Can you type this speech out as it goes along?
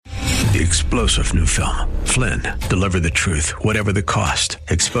The explosive new film, Flynn, deliver the truth, whatever the cost,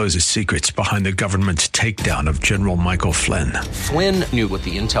 exposes secrets behind the government's takedown of General Michael Flynn. Flynn knew what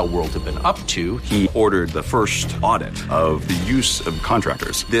the intel world had been up to. He ordered the first audit of the use of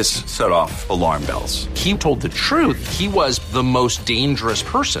contractors. This set off alarm bells. He told the truth. He was the most dangerous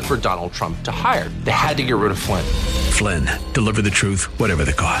person for Donald Trump to hire. They had to get rid of Flynn. Flynn, deliver the truth, whatever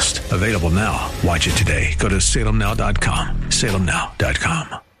the cost. Available now. Watch it today. Go to salemnow.com.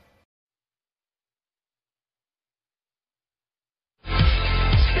 salemnow.com.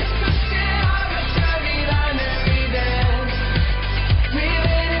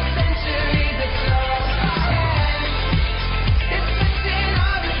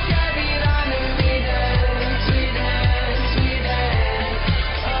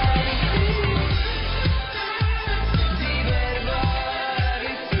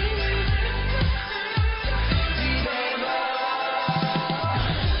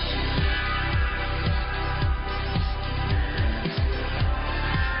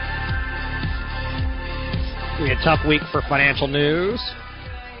 A tough week for financial news.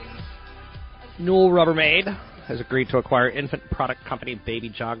 Newell Rubbermaid has agreed to acquire infant product company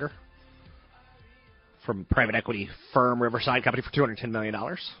Baby Jogger from private equity firm Riverside Company for $210 million.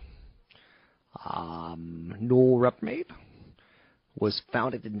 Newell Rubbermaid was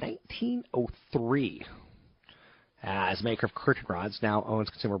founded in 1903 as maker of curtain rods, now owns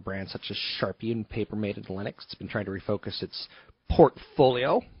consumer brands such as Sharpie and Paper Mate and Lennox. It's been trying to refocus its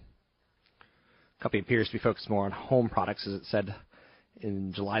portfolio. The company appears to be focused more on home products, as it said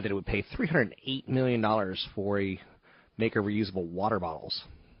in July that it would pay $308 million for a maker of reusable water bottles.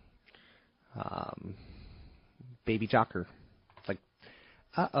 Baby Jogger. It's like,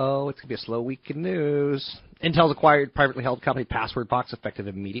 it's going to be a slow week in news. Intel's acquired privately held company PasswordBox effective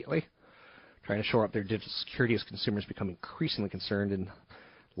immediately, trying to shore up their digital security as consumers become increasingly concerned in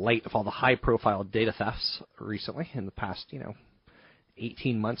light of all the high-profile data thefts recently in the past,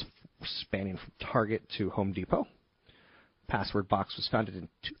 18 months, spanning from Target to Home Depot. PasswordBox was founded in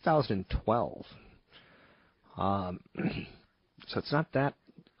 2012. So it's not that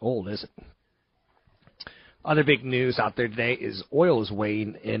old, is it? Other big news out there today is oil is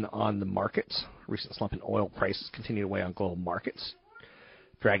weighing in on the markets. Recent slump in oil prices continue to weigh on global markets,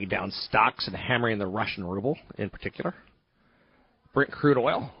 dragging down stocks and hammering the Russian ruble in particular. Brent crude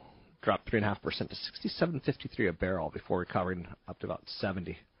oil dropped 3.5% to $67.53 a barrel before recovering up to about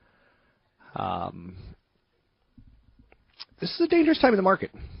 $70. This is a dangerous time in the market.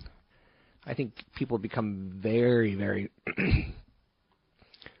 I think people have become very, very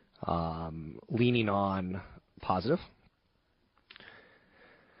leaning on positive.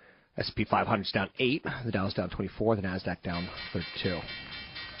 S&P 500 is down 8, the Dow is down 24, the NASDAQ down 32.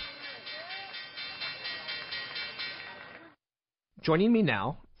 Joining me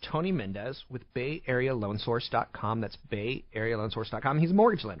now, Tony Mendez with BayAreaLoanSource.com. That's BayAreaLoanSource.com. He's a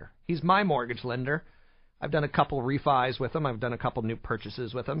mortgage lender. He's my mortgage lender. I've done a couple refis with him. I've done a couple new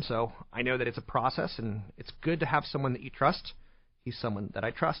purchases with him. So I know that it's a process, and it's good to have someone that you trust. He's someone that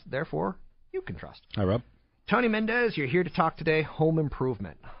I trust. Therefore, you can trust. Hi, Rob. Tony Mendez, you're here to talk today home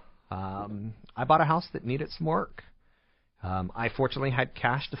improvement. I bought a house that needed some work. I fortunately had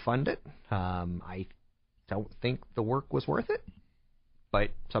cash to fund it. I don't think the work was worth it.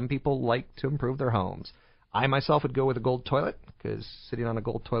 But some people like to improve their homes. I myself would go with a gold toilet because sitting on a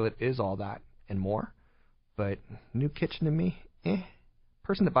gold toilet is all that and more. But new kitchen to me,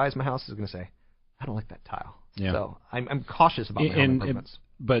 Person that buys my house is going to say, I don't like that tile. Yeah. So I'm cautious about my home improvements.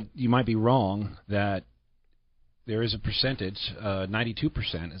 But you might be wrong that there is a percentage,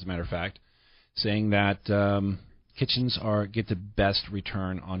 92% as a matter of fact, saying that kitchens get the best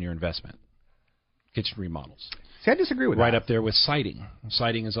return on your investment. Kitchen remodels. See, I disagree with that. Right up there with siding.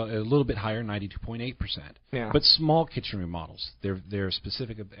 Siding is a little bit higher, 92.8%. Yeah. But small kitchen remodels, they're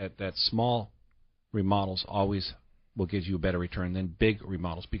specific at that small remodels always will give you a better return than big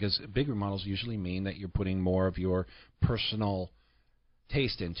remodels, because big remodels usually mean that you're putting more of your personal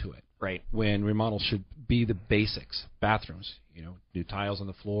taste into it. Right. When remodels should be the basics. Bathrooms, new tiles on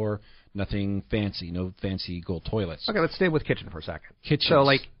the floor, nothing fancy, no fancy gold toilets. Okay, let's stay with kitchen for a second. Kitchens. So,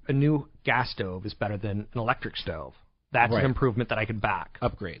 like, a new gas stove is better than an electric stove. That's an improvement that I could back.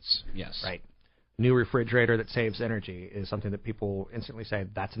 Upgrades, yes. Right. New refrigerator that saves energy is something that people instantly say,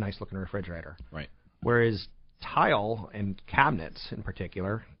 that's a nice-looking refrigerator. Right. Whereas tile and cabinets in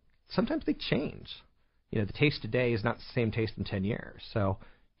particular, sometimes they change. The taste today is not the same taste in 10 years. So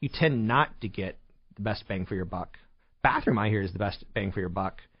you tend not to get the best bang for your buck. Bathroom, I hear, is the best bang for your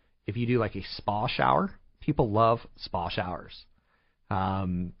buck. If you do like a spa shower, people love spa showers.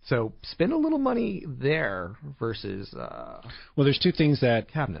 So spend a little money there versus well, there's two things that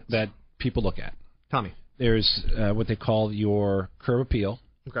cabinets. that people look at. Tommy. There's what they call your curb appeal.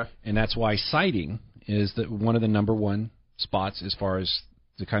 Okay. And that's why siding is one of the number one spots as far as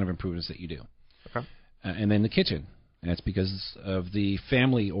the kind of improvements that you do. Okay. And then the kitchen. And that's because of the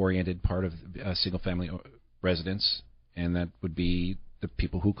family-oriented part of single-family residence, and that would be the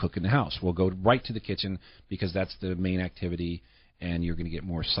people who cook in the house. We'll go right to the kitchen because that's the main activity, and you're going to get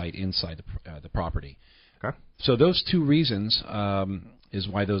more sight inside the property. Okay. So those two reasons is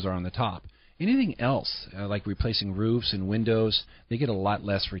why those are on the top. Anything else, like replacing roofs and windows, they get a lot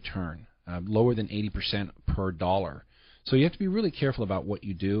less return, lower than 80% per dollar. So you have to be really careful about what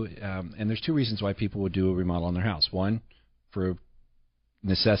you do, and there's two reasons why people would do a remodel on their house. One, for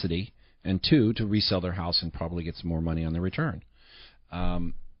necessity, and two, to resell their house and probably get some more money on the return.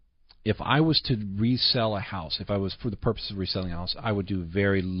 If I was to resell a house, if I was for the purpose of reselling a house, I would do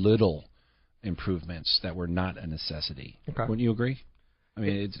very little improvements that were not a necessity. Okay. Wouldn't you agree? I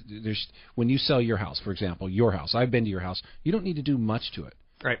mean, when you sell your house, for example, your house, I've been to your house, you don't need to do much to it.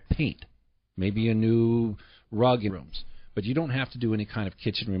 Right. Paint, maybe a new rug in rooms, but you don't have to do any kind of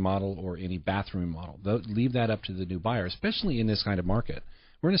kitchen remodel or any bathroom remodel. Leave that up to the new buyer, especially in this kind of market.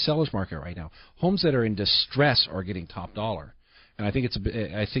 We're in a seller's market right now. Homes that are in distress are getting top dollar. And I think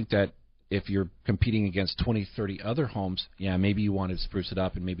I think that if you're competing against 20, 30 other homes, yeah, maybe you want to spruce it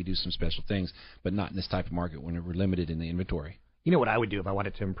up and maybe do some special things, but not in this type of market when we're limited in the inventory. You know what I would do if I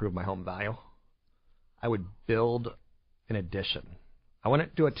wanted to improve my home value? I would build an addition. I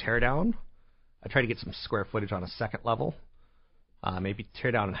wouldn't do a tear down. I try to get some square footage on a second level. Maybe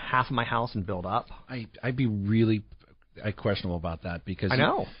tear down half of my house and build up. I'd be really questionable about that because I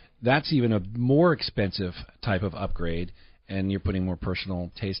know that's even a more expensive type of upgrade, and you're putting more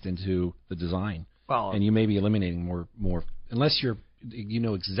personal taste into the design. Well, and you may be eliminating more unless you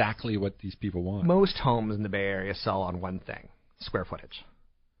know exactly what these people want. Most homes in the Bay Area sell on one thing: square footage.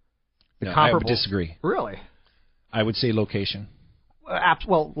 No, I would disagree. Really? I would say location.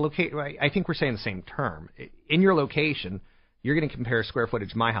 Well, I think we're saying the same term. In your location, you're going to compare square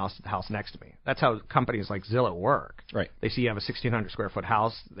footage of my house to the house next to me. That's how companies like Zillow work. Right. They see you have a 1,600 square foot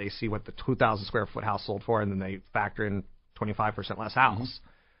house. They see what the 2,000 square foot house sold for, and then they factor in 25% less house.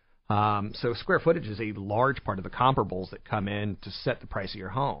 Mm-hmm. So square footage is a large part of the comparables that come in to set the price of your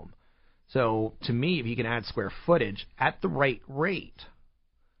home. So to me, if you can add square footage at the right rate,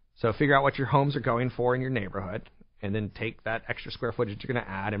 so figure out what your homes are going for in your neighborhood, and then take that extra square footage you're going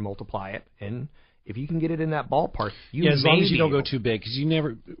to add and multiply it. And if you can get it in that ballpark, as long as you don't go too big, because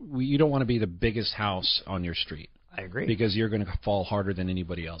you don't want to be the biggest house on your street. I agree. Because you're going to fall harder than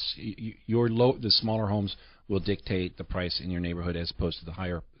anybody else. The smaller homes will dictate the price in your neighborhood as opposed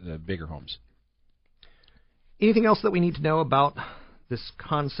to the bigger homes. Anything else that we need to know about this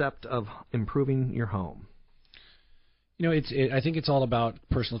concept of improving your home? I think it's all about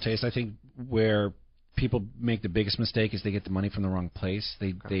personal taste. I think where people make the biggest mistake is they get the money from the wrong place.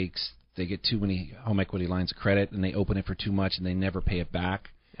 They get too many home equity lines of credit, and they open it for too much, and they never pay it back.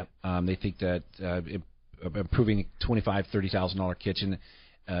 Yep. They think that improving a $25,000, $30,000 kitchen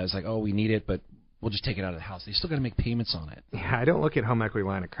is like, oh, we need it, but we'll just take it out of the house. They still got to make payments on it. Yeah, I don't look at home equity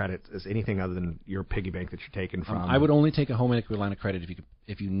line of credit as anything other than your piggy bank that you're taking from. I would only take a home equity line of credit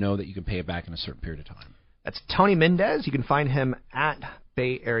if you know that you can pay it back in a certain period of time. That's Tony Mendez. You can find him at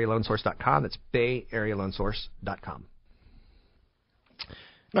BayAreaLoanSource.com. That's BayAreaLoanSource.com.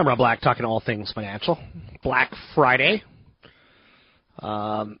 I'm Rob Black, talking all things financial. Black Friday.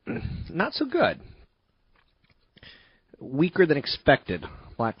 Not so good. Weaker than expected.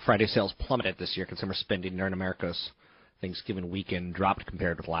 Black Friday sales plummeted this year. Consumer spending during America's Thanksgiving weekend dropped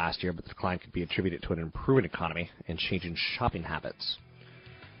compared with last year, but the decline could be attributed to an improving economy and changing shopping habits.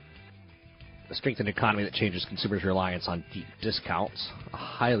 A strengthened economy that changes consumers' reliance on deep discounts, a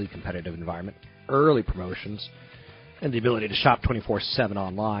highly competitive environment, early promotions, and the ability to shop 24/7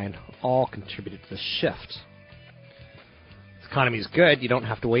 online all contributed to the shift. If the economy is good, you don't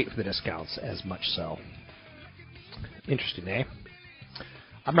have to wait for the discounts as much so. Interesting, eh?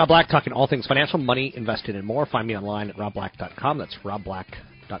 I'm Rob Black, talking all things financial, money, invested, and more. Find me online at robblack.com. That's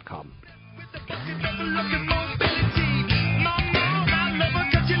robblack.com.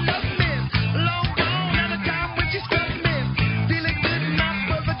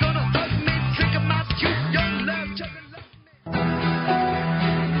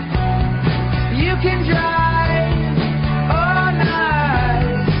 Can drive all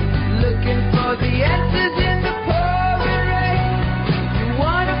night looking for the answers in the pouring rain. You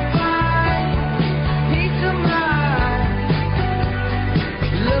wanna find peace of mind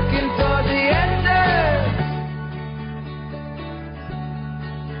looking for the answers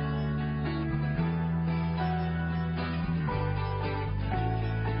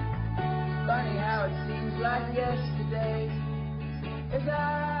as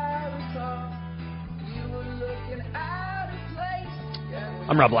I recall, you were looking out of place.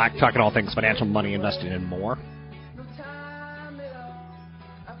 I'm Rob Black, talking all things financial, money, investing, and more. No time at all.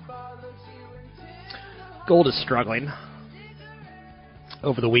 I followed you until Gold is struggling.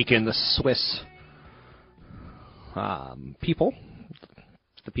 Over the weekend, the Swiss people,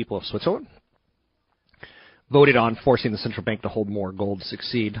 the people of Switzerland, voted on forcing the central bank to hold more gold to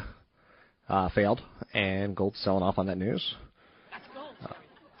succeed. Failed, and gold's selling off on that news.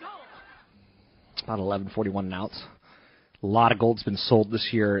 About $11.41 an ounce. A lot of gold's been sold this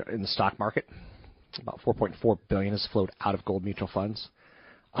year in the stock market. About $4.4 billion has flowed out of gold mutual funds.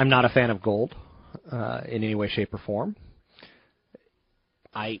 I'm not a fan of gold in any way, shape, or form.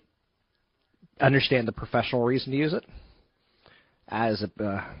 I understand the professional reason to use it as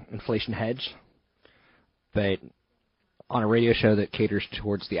an inflation hedge, but on a radio show that caters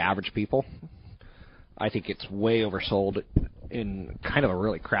towards the average people, I think it's way oversold in kind of a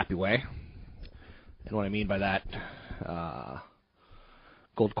really crappy way. And what I mean by that,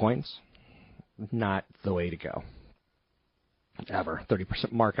 gold coins, not the way to go. Ever.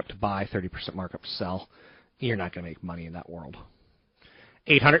 30% markup to buy, 30% markup to sell. You're not going to make money in that world.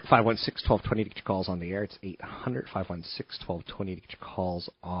 800-516-1220 to get your calls on the air. It's 800-516-1220 to get your calls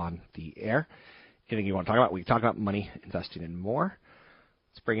on the air. Anything you want to talk about, we can talk about money, investing, and more.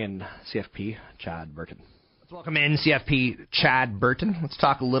 Let's bring in CFP Chad Burton. Let's welcome in CFP Chad Burton. Let's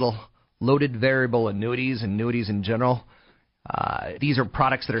talk a little loaded variable annuities and annuities in general. These are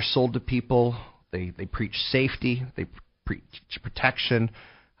products that are sold to people. They preach safety. They preach protection.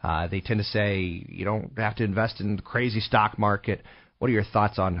 They tend to say you don't have to invest in the crazy stock market. What are your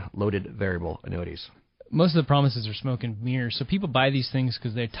thoughts on loaded variable annuities? Most of the promises are smoke and mirrors. So people buy these things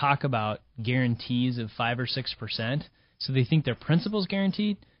because they talk about guarantees of 5 or 6%. So they think their principal is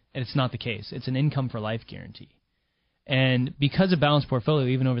guaranteed, and it's not the case. It's an income for life guarantee. And because of balanced portfolio,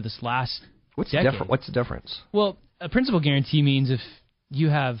 even over this last decade, What's the difference? Well, a principal guarantee means if you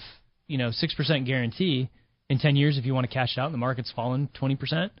have 6% guarantee in 10 years, if you want to cash it out and the market's fallen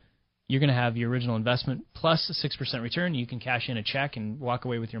 20%, you're going to have your original investment plus a 6% return. You can cash in a check and walk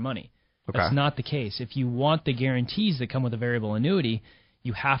away with your money. Okay. That's not the case. If you want the guarantees that come with a variable annuity,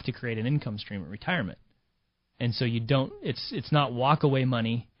 you have to create an income stream at retirement. And so you don't. It's not walk away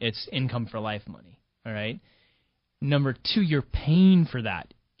money. It's income for life money. All right. Number two, you're paying for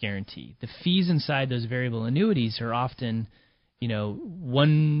that guarantee. The fees inside those variable annuities are often,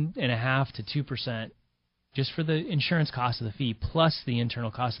 1.5% to 2%, just for the insurance cost of the fee plus the internal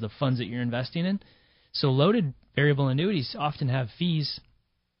cost of the funds that you're investing in. So loaded variable annuities often have fees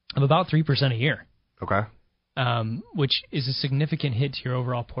of about 3% a year. Okay. Which is a significant hit to your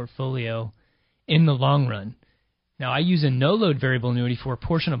overall portfolio in the long run. Now, I use a no-load variable annuity for a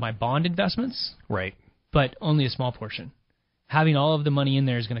portion of my bond investments. Right. But only a small portion. Having all of the money in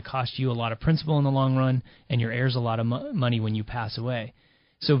there is going to cost you a lot of principal in the long run, and your heirs a lot of money when you pass away.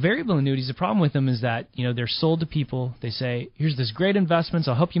 So variable annuities, the problem with them is that, they're sold to people. They say, here's this great investments,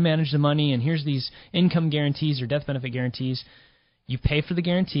 I'll help you manage the money, and here's these income guarantees or death benefit guarantees. You pay for the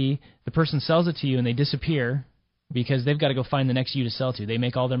guarantee, the person sells it to you, and they disappear because they've got to go find the next you to sell to. They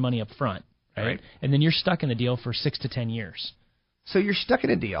make all their money up front, right? And then you're stuck in a deal for 6 to 10 years. So you're stuck in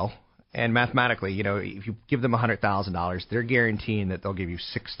a deal, and mathematically, if you give them $100,000, they're guaranteeing that they'll give you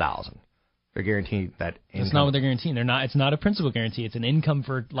 $6,000. They're guaranteeing that income. That's not what they're guaranteeing. It's not a principal guarantee. It's an income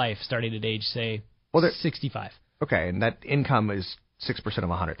for life starting at age, say, 65. Okay, and that income is 6% of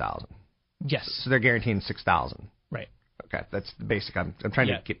 $100,000. Yes. So they're guaranteeing $6,000. Right. Okay, that's the basic. I'm trying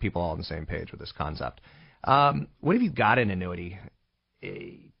to get people all on the same page with this concept. When have you got an annuity?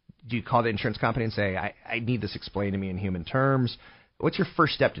 Do you call the insurance company and say, I need this explained to me in human terms? What's your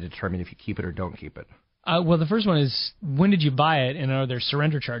first step to determine if you keep it or don't keep it? Well, the first one is, when did you buy it, and are there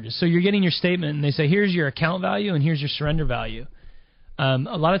surrender charges? So you're getting your statement, and they say, here's your account value, and here's your surrender value. A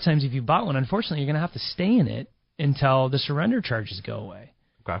lot of times if you bought one, unfortunately, you're going to have to stay in it until the surrender charges go away.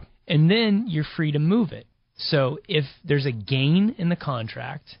 Okay. And then you're free to move it. So if there's a gain in the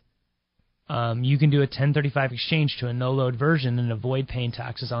contract, you can do a 1035 exchange to a no-load version and avoid paying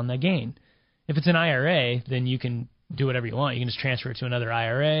taxes on the gain. If it's an IRA, then you can do whatever you want. You can just transfer it to another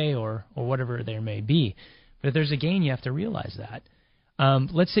IRA or whatever there may be. But if there's a gain, you have to realize that.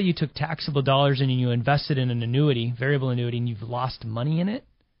 Let's say you took taxable dollars and you invested in an annuity, variable annuity, and you've lost money in it.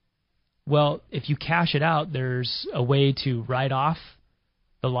 Well, if you cash it out, there's a way to write off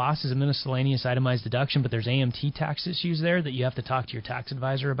the loss as a miscellaneous itemized deduction, but there's AMT tax issues there that you have to talk to your tax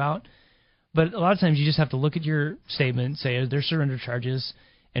advisor about. But a lot of times you just have to look at your statement, say, are there surrender charges,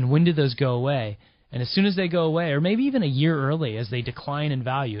 and when did those go away? And as soon as they go away, or maybe even a year early as they decline in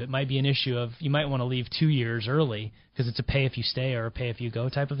value, it might be an issue of you might want to leave 2 years early because it's a pay-if-you-stay or a pay-if-you-go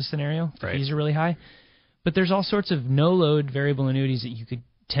type of a scenario. The fees are really high. But there's all sorts of no-load variable annuities that you could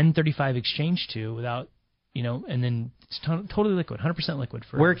 1035 exchange to without, and then it's totally liquid, 100% liquid.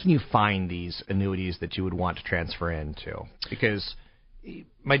 Where can you find these annuities that you would want to transfer into? Because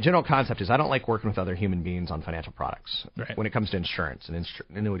my general concept is I don't like working with other human beings on financial products when it comes to insurance, and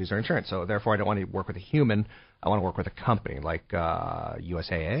annuities are insurance. So therefore, I don't want to work with a human. I want to work with a company like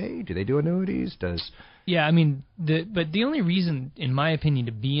USAA. Do they do annuities? Yeah, I mean, but the only reason, in my opinion,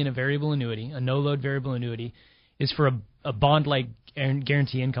 to be in a variable annuity, a no-load variable annuity, is for a bond-like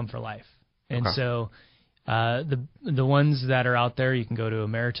guarantee income for life. And so the ones that are out there, you can go to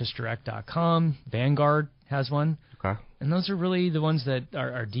emeritusdirect.com. Vanguard has one. Okay. And those are really the ones that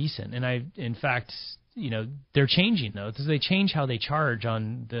are decent. And in fact, they're changing, though, because they change how they charge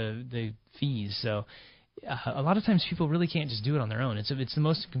on the fees. So a lot of times people really can't just do it on their own. It's the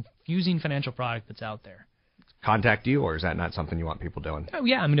most confusing financial product that's out there. Contact you, or is that not something you want people doing? Oh,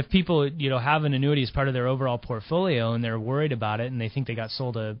 yeah. I mean, if people, have an annuity as part of their overall portfolio and they're worried about it and they think they got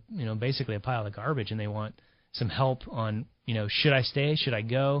sold basically a pile of garbage and they want some help on, should I stay? Should I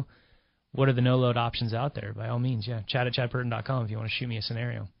go? What are the no-load options out there? By all means, chat at chadburton.com if you want to shoot me a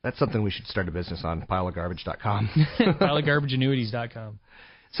scenario. That's something we should start a business on, pileofgarbage.com. Pileofgarbageannuities.com.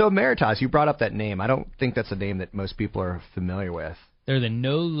 So Emeritus, you brought up that name. I don't think that's a name that most people are familiar with. They're the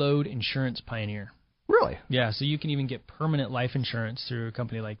no-load insurance pioneer. Really? Yeah, so you can even get permanent life insurance through a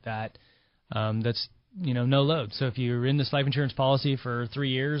company like that. That's no load. So if you're in this life insurance policy for 3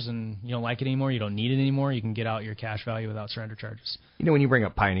 years and you don't like it anymore, you don't need it anymore, you can get out your cash value without surrender charges. When you bring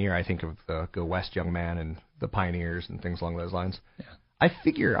up Pioneer, I think of the Go West young man and the Pioneers and things along those lines. Yeah. I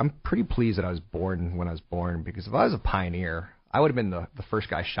figure I'm pretty pleased that I was born when I was born, because if I was a Pioneer, I would have been the first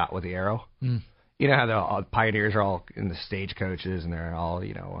guy shot with the arrow. Mm. You know how the Pioneers are all in the stagecoaches and they're all,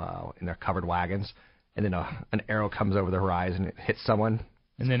 in their covered wagons, and then an arrow comes over the horizon and it hits someone.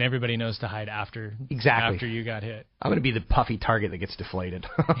 And then everybody knows to hide after you got hit. I'm going to be the puffy target that gets deflated.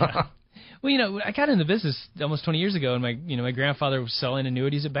 Yeah. Well, I got into business almost 20 years ago, and my grandfather was selling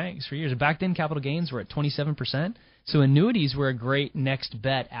annuities at banks for years. Back then, capital gains were at 27%. So annuities were a great next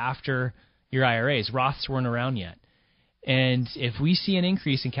bet after your IRAs. Roths weren't around yet. And if we see an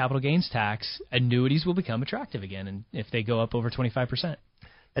increase in capital gains tax, annuities will become attractive again, and if they go up over 25%.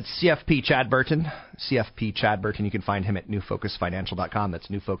 That's CFP Chad Burton. CFP Chad Burton. You can find him at newfocusfinancial.com. That's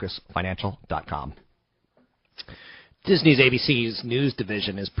newfocusfinancial.com. Disney's ABC's news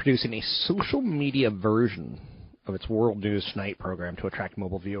division is producing a social media version of its World News Tonight program to attract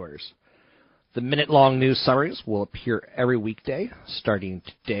mobile viewers. The minute-long news summaries will appear every weekday, starting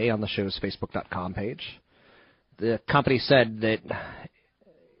today on the show's Facebook.com page. The company said that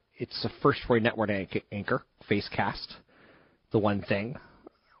it's a first for a network anchor, Facecast. The One Thing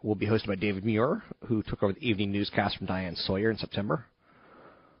will be hosted by David Muir, who took over the evening newscast from Diane Sawyer in September.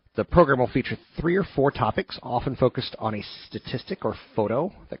 The program will feature 3 or 4 topics, often focused on a statistic or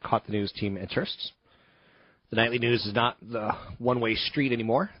photo that caught the news team interests. The nightly news is not the one-way street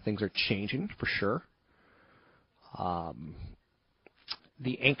anymore. Things are changing, for sure.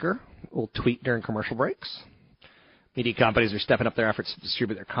 The anchor will tweet during commercial breaks. Media companies are stepping up their efforts to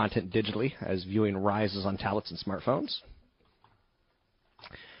distribute their content digitally as viewing rises on tablets and smartphones.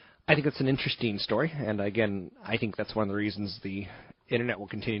 I think it's an interesting story, and again, I think that's one of the reasons the Internet will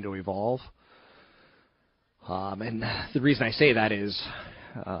continue to evolve. And the reason I say that is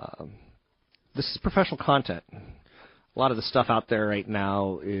this is professional content. A lot of the stuff out there right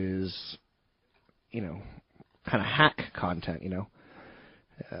now is, kind of hack content,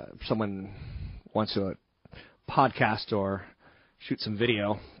 If someone wants to podcast or shoot some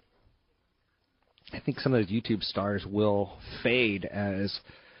video, I think some of those YouTube stars will fade as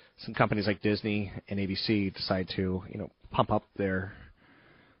some companies like Disney and ABC decide to, pump up their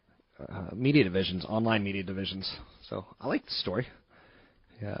media divisions, online media divisions. So I like the story,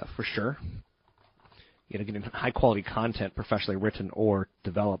 for sure. Getting high-quality content professionally written or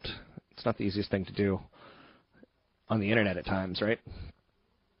developed, it's not the easiest thing to do on the Internet at times, right?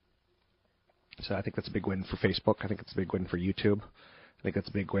 So I think that's a big win for Facebook. I think it's a big win for YouTube. I think that's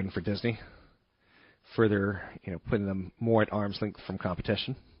a big win for Disney. Further, putting them more at arm's length from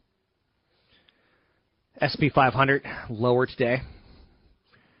competition. S&P 500 lower today.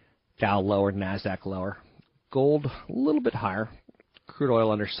 Dow lower, NASDAQ lower. Gold a little bit higher. Crude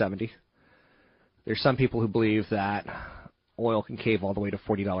oil under 70. There's some people who believe that oil can cave all the way to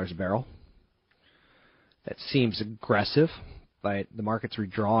 $40 a barrel. That seems aggressive, but the market's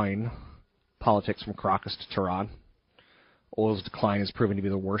redrawing politics from Caracas to Tehran. Oil's decline has proven to be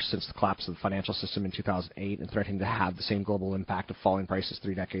the worst since the collapse of the financial system in 2008 and threatening to have the same global impact of falling prices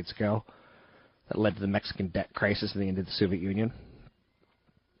 3 decades ago that led to the Mexican debt crisis and the end of the Soviet Union.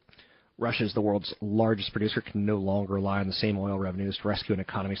 Russia, as the world's largest producer, can no longer rely on the same oil revenues to rescue an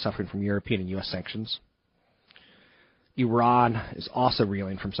economy suffering from European and U.S. sanctions. Iran is also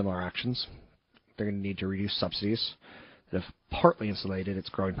reeling from similar actions. They're going to need to reduce subsidies that have partly insulated its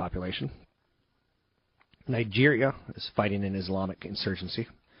growing population. Nigeria is fighting an Islamic insurgency.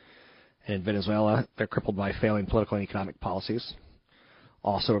 And in Venezuela, they're crippled by failing political and economic policies.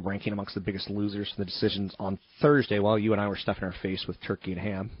 Also ranking amongst the biggest losers from the decisions on Thursday, while you and I were stuffing our face with turkey and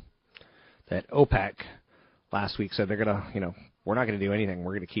ham, that OPEC last week said they're going to, we're not going to do anything.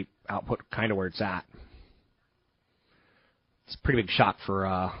 We're going to keep output kind of where it's at. It's a pretty big shock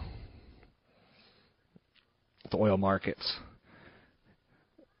for the oil markets.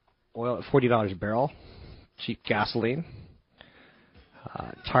 Oil at $40 a barrel, cheap gasoline.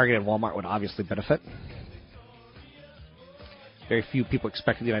 Target and Walmart would obviously benefit. Very few people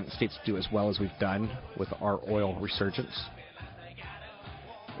expected the United States to do as well as we've done with our oil resurgence.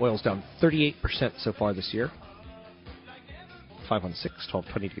 Oil's down 38% so far this year.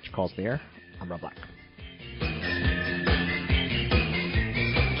 516-1220 to get your calls in the air. I'm Rob Black.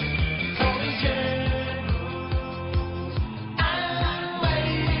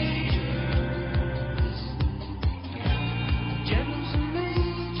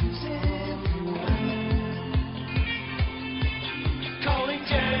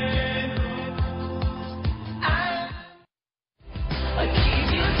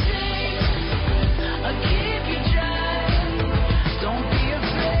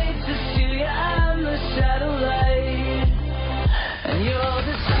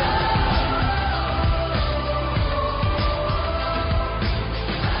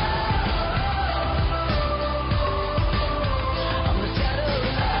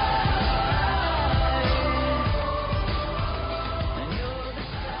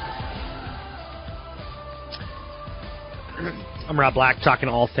 I'm Rob Black, talking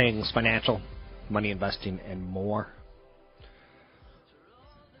all things financial, money investing, and more.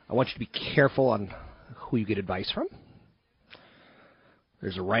 I want you to be careful on who you get advice from.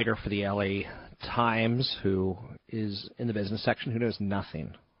 There's a writer for the LA Times who is in the business section who knows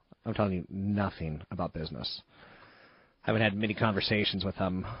nothing. I'm telling you, nothing about business. I haven't had many conversations with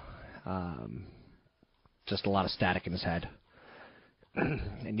him. Just a lot of static in his head.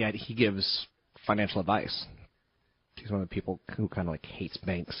 And yet he gives financial advice. He's one of the people who kind of hates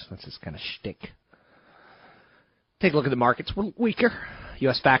banks. That's his kind of shtick. Take a look at the markets. We're weaker.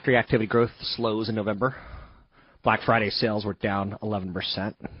 U.S. factory activity growth slows in November. Black Friday sales were down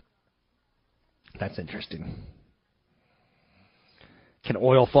 11%. That's interesting. Can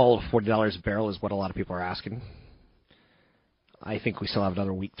oil fall to $40 a barrel is what a lot of people are asking. I think we still have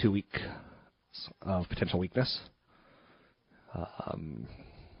another week, 2 weeks of potential weakness.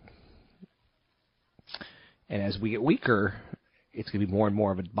 And as we get weaker, it's going to be more and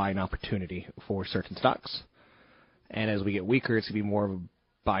more of a buying opportunity for certain stocks. And as we get weaker, it's going to be more of a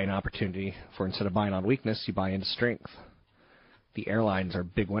buying opportunity for, instead of buying on weakness, you buy into strength. The airlines are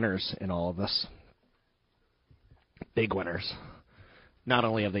big winners in all of this. Big winners. Not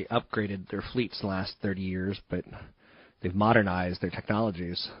only have they upgraded their fleets in the last 30 years, but they've modernized their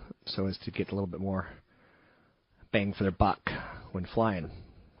technologies so as to get a little bit more bang for their buck when flying.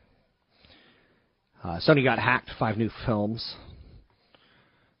 Sony got hacked. 5 new films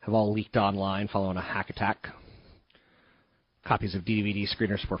have all leaked online following a hack attack. Copies of DVD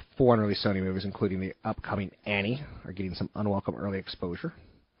screeners for 4 unreleased Sony movies, including the upcoming Annie, are getting some unwelcome early exposure.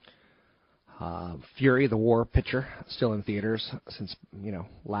 Fury, the war picture, still in theaters since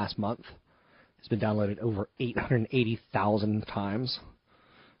last month, has been downloaded over 880,000 times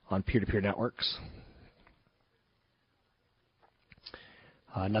on peer-to-peer networks.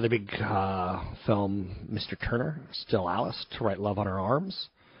 Another big film, Mr. Turner, Still Alice, To Write Love on Her Arms,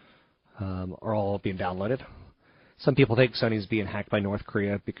 are all being downloaded. Some people think Sony's being hacked by North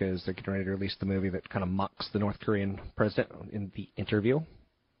Korea because they're getting ready to release the movie that kind of mocks the North Korean president in The Interview.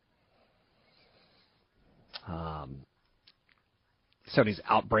 Sony's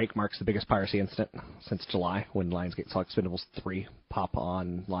Outbreak marks the biggest piracy incident since July, when Lionsgate saw Expendables 3 pop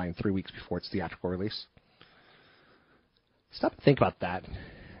online 3 weeks before its theatrical release. Stop and think about that.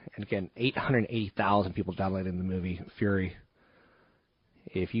 And again, 880,000 people downloaded the movie Fury.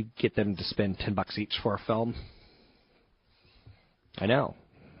 If you get them to spend $10 each for a film, I know,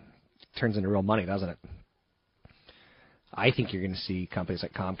 it turns into real money, doesn't it? I think you're going to see companies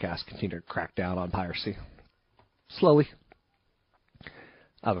like Comcast continue to crack down on piracy. Slowly.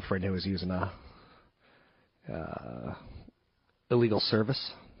 I have a friend who was using illegal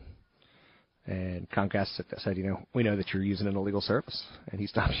service. And Comcast said, we know that you're using an illegal service. And he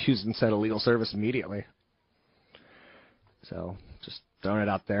stopped using said illegal service immediately. So just throwing it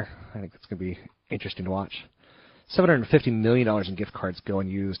out there. I think it's going to be interesting to watch. $750 million in gift cards go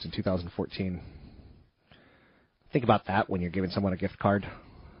unused in 2014. Think about that when you're giving someone a gift card.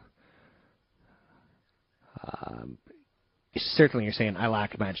 Certainly you're saying, I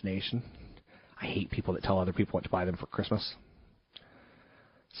lack imagination. I hate people that tell other people what to buy them for Christmas.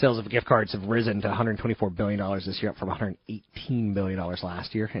 Sales of gift cards have risen to $124 billion this year, up from $118 billion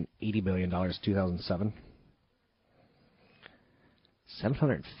last year and $80 billion in 2007.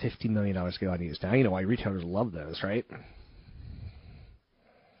 $750 million go unused. Now you know why retailers love those, right?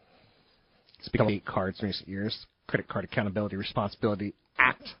 It's become 8 cards in recent years. Credit Card Accountability Responsibility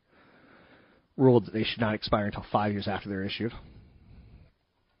Act ruled that they should not expire until 5 years after they're issued.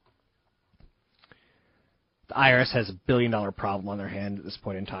 The IRS has $1 billion problem on their hand at this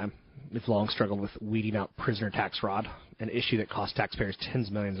point in time. They've long struggled with weeding out prisoner tax fraud, an issue that costs taxpayers tens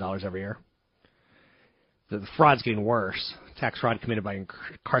of millions of dollars every year. The fraud's getting worse. Tax fraud committed by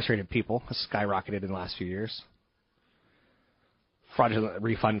incarcerated people has skyrocketed in the last few years. Fraudulent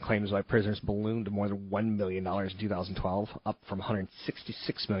refund claims by prisoners ballooned to more than $1 million in 2012, up from $166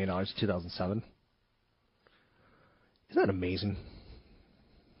 million in 2007. Isn't that amazing?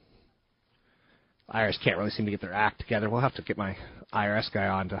 IRS can't really seem to get their act together. We'll have to get my IRS guy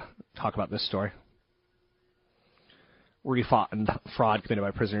on to talk about this story. Refund fraud committed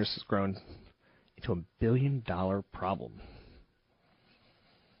by prisoners has grown into $1 billion problem.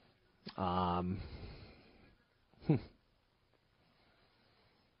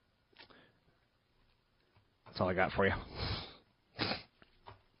 That's all I got for you.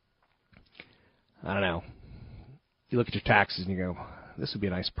 I don't know. You look at your taxes and you go, this would be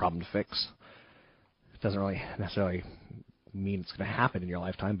a nice problem to fix. It doesn't really necessarily mean it's going to happen in your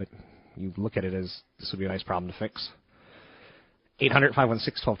lifetime, but you look at it as this would be a nice problem to fix.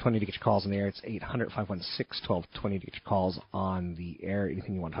 800-516-1220 to get your calls on the air. It's 800-516-1220 to get your calls on the air.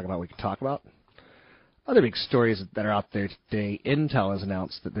 Anything you want to talk about, we can talk about. Other big stories that are out there today. Intel has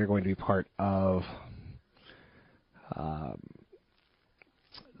announced that they're going to be part of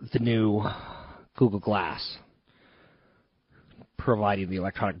the new Google Glass, providing the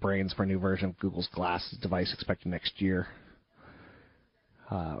electronic brains for a new version of Google's Glass device expected next year.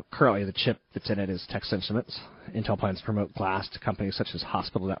 Currently, the chip that's in it is Texas Instruments. Intel plans to promote Glass to companies such as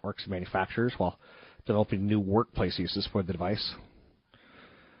hospital networks and manufacturers while developing new workplace uses for the device.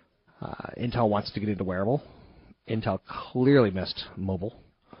 Intel wants to get into wearable. Intel clearly missed mobile,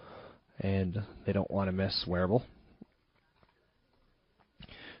 and they don't want to miss wearable.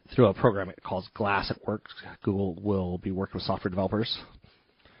 Through a program it calls Glass at Work, Google will be working with software developers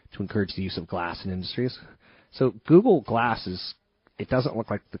to encourage the use of Glass in industries. So Google Glass it doesn't look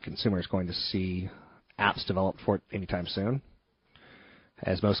like the consumer is going to see apps developed for it anytime soon.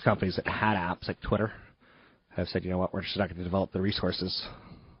 As most companies that had apps, like Twitter, have said, you know what, we're just not going to develop the resources.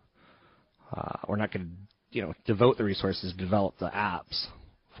 We're not going to, devote the resources to develop the apps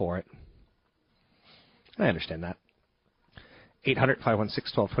for it. I understand that.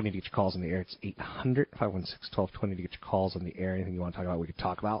 800-516-1220 to get your calls on the air. It's 800-516-1220 to get your calls on the air. Anything you want to talk about, we could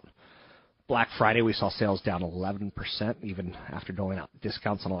talk about. Black Friday, we saw sales down 11%, even after doling out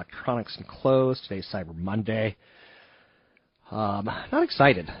discounts on electronics and clothes. Today's Cyber Monday. Not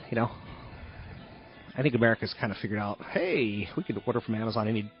excited, I think America's kind of figured out, hey, we can order from Amazon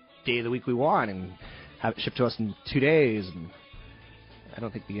any day of the week we want and have it shipped to us in 2 days. And I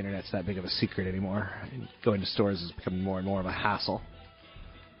don't think the Internet's that big of a secret anymore. And going to stores is becoming more and more of a hassle.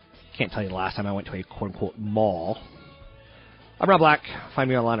 Can't tell you the last time I went to a quote-unquote mall. I'm Rob Black. Find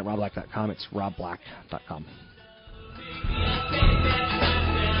me online at robblack.com. It's robblack.com.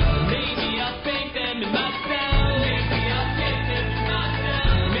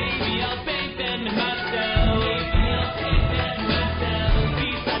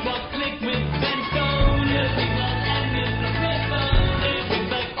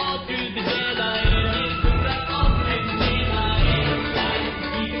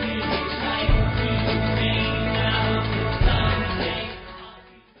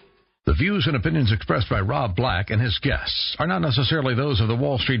 The views and opinions expressed by Rob Black and his guests are not necessarily those of the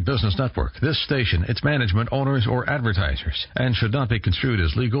Wall Street Business Network, this station, its management, owners, or advertisers, and should not be construed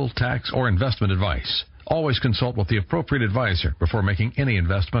as legal, tax, or investment advice. Always consult with the appropriate advisor before making any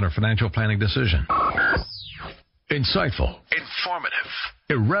investment or financial planning decision. Insightful, informative,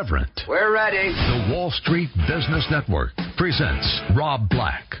 irreverent. We're ready. The Wall Street Business Network presents Rob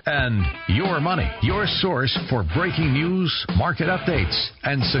Black and Your Money, your source for breaking news, market updates,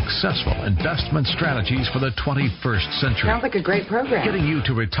 and successful investment strategies for the 21st century. Sounds like a great program. Getting you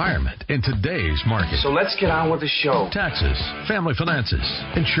to retirement in today's market. So let's get on with the show. Taxes, family finances,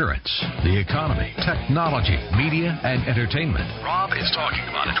 insurance, the economy, technology, media, and entertainment. Rob is talking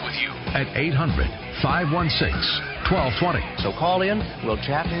about it with you at 800-516-1220. So call in, we'll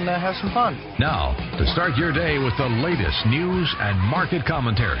chat and have some fun. Now, to start your day with the latest news and market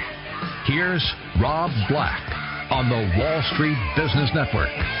commentary, here's Rob Black on the Wall Street Business Network.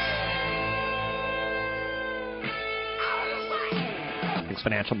 It's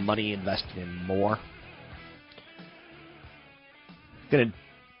financial money invested in more. Going to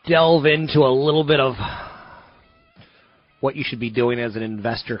delve into a little bit of what you should be doing as an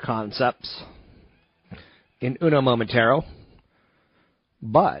investor concepts in uno momentero.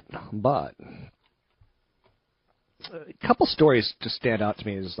 But a couple stories just stand out to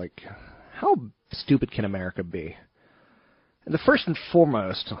me is like, how stupid can America be? And the first and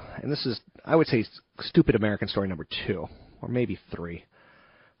foremost, and this is, I would say, stupid American story number 2, or maybe 3.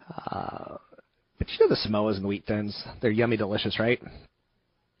 But you know the Samoas and the Wheat Thins? They're yummy, delicious, right?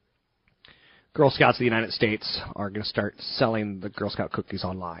 Girl Scouts of the United States are going to start selling the Girl Scout cookies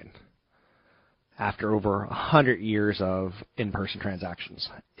online after over 100 years of in-person transactions.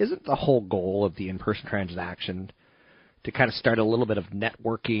 Isn't the whole goal of the in-person transaction to kind of start a little bit of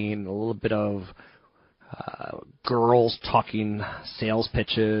networking, a little bit of girls talking sales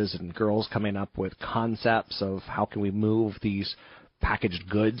pitches and girls coming up with concepts of how can we move these packaged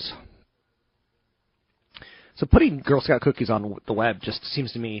goods? So putting Girl Scout cookies on the web just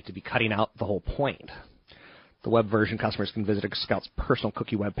seems to me to be cutting out the whole point. The web version, customers can visit a Scout's personal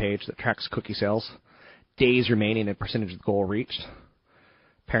cookie web page that tracks cookie sales, days remaining, and percentage of the goal reached.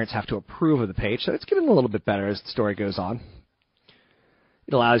 Parents have to approve of the page, so it's getting a little bit better as the story goes on.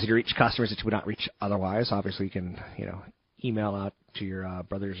 It allows you to reach customers that you would not reach otherwise. Obviously, you can, email out to your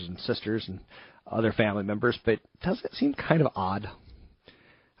brothers and sisters and other family members, but doesn't it seem kind of odd?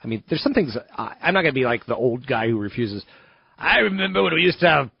 I mean, there's some things, I'm not going to be like the old guy who refuses. I remember when we used to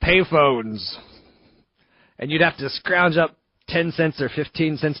have payphones, and you'd have to scrounge up 10 cents or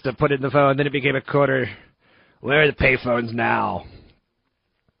 15 cents to put in the phone, then it became a quarter. Where are the payphones now?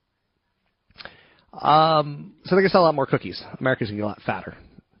 So they're going to sell a lot more cookies. America's going to get a lot fatter.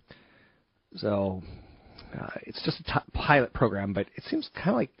 So it's just a pilot program, but it seems kind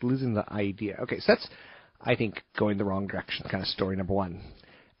of like losing the idea. Okay, so that's, I think, going the wrong direction, kind of story number 1.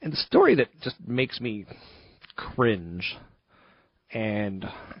 And the story that just makes me cringe and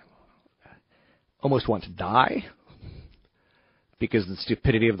almost want to die because of the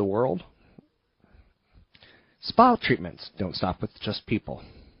stupidity of the world. Spa treatments don't stop with just people.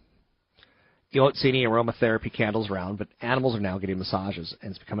 You won't see any aromatherapy candles around, but animals are now getting massages, and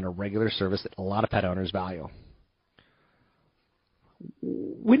it's becoming a regular service that a lot of pet owners value.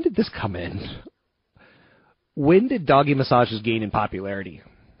 When did this come in? When did doggy massages gain in popularity?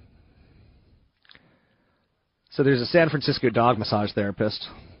 So there's a San Francisco dog massage therapist,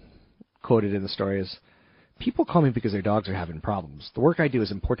 quoted in the story as, "People call me because their dogs are having problems. The work I do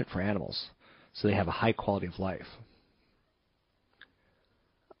is important for animals, so they have a high quality of life."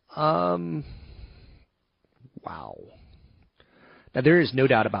 Wow. Now, there is no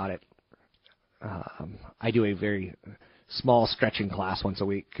doubt about it. I do a very small stretching class once a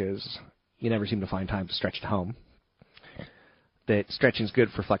week because you never seem to find time to stretch at home. That stretching is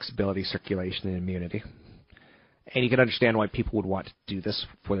good for flexibility, circulation, and immunity. And you can understand why people would want to do this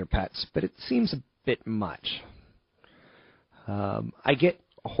for their pets, but it seems a bit much. I get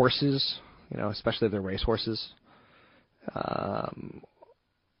horses, especially if they're race horses.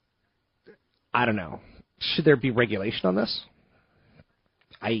 I don't know. Should there be regulation on this?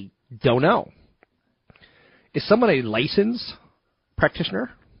 I don't know. Is someone a licensed practitioner?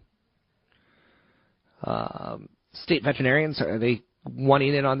 State veterinarians, are they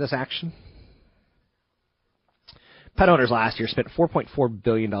wanting in on this action? Pet owners last year spent $4.4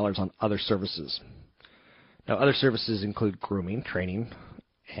 billion on other services. Now, other services include grooming, training,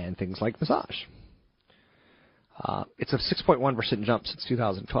 and things like massage. It's a 6.1% jump since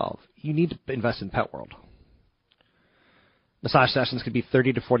 2012. You need to invest in Pet World. Massage sessions could be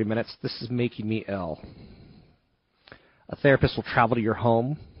 30 to 40 minutes. This is making me ill. A therapist will travel to your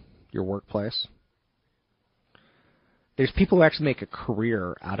home, your workplace. There's people who actually make a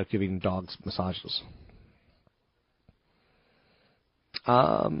career out of giving dogs massages.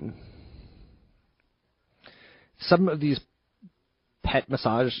 Some of these pet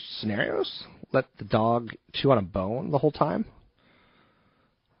massage scenarios let the dog chew on a bone the whole time.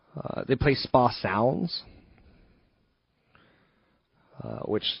 They play spa sounds,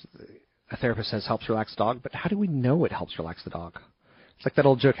 which a therapist says helps relax the dog. But how do we know it helps relax the dog? It's like that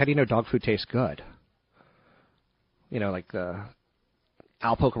old joke, how do you know dog food tastes good? You know, like the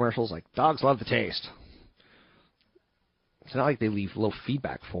Alpo commercials, like, dogs love the taste. It's not like they leave little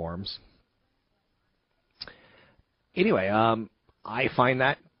feedback forms. Anyway, I find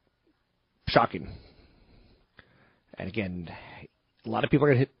that shocking. And again, a lot of people are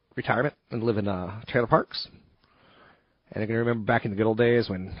going to hit retirement and live in trailer parks. And they're going to remember back in the good old days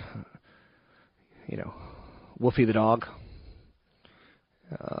when, you know, Wolfie the dog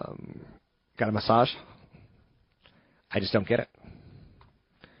got a massage. I just don't get it.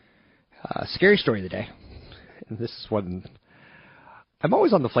 Scary story of the day. And this is one. I'm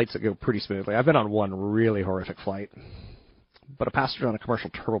always on the flights that go pretty smoothly. I've been on one really horrific flight. But a passenger on a commercial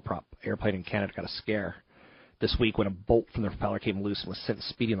turboprop airplane in Canada got a scare this week when a bolt from the propeller came loose and was sent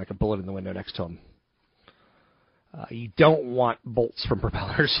speeding like a bullet in the window next to him. You don't want bolts from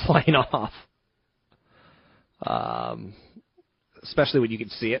propellers flying off. Especially when you can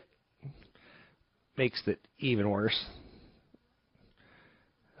see it. Makes it even worse.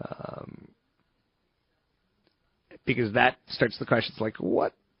 Because that starts the questions like,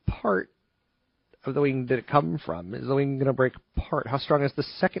 what part of the wing did it come from? Is the wing going to break apart? How strong is the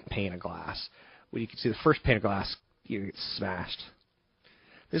second pane of glass? When you can see the first pane of glass, you get smashed.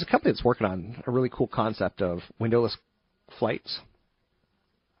 There's a company that's working on a really cool concept of windowless flights.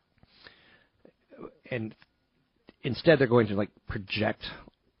 And instead they're going to like project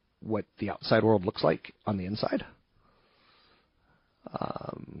what the outside world looks like on the inside.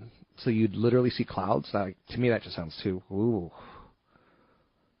 So you'd literally see clouds. To me, that just sounds too, ooh.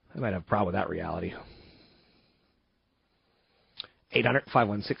 I might have a problem with that reality.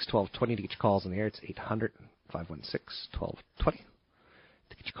 800-516-1220 to get your calls on the air. It's 800-516-1220 to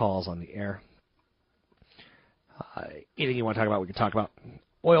get your calls on the air. Anything you want to talk about, we can talk about.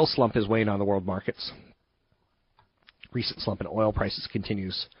 Oil slump is weighing on the world markets. Recent slump in oil prices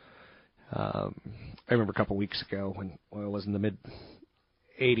continues. I remember a couple weeks ago when oil was in the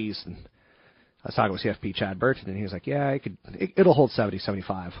mid-80s, and I was talking with CFP Chad Burton, and he was like, yeah, it'll hold 70,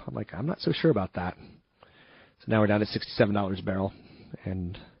 75. I'm like, I'm not so sure about that. So now we're down to $67 a barrel,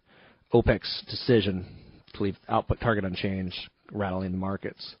 and OPEC's decision to leave output target unchanged, rattling the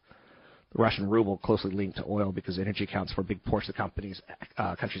markets. The Russian ruble closely linked to oil because energy accounts for a big portion of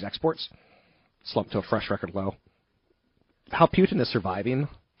the country's exports, slumped to a fresh record low. How Putin is surviving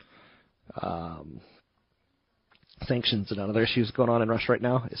sanctions and other issues going on in Russia right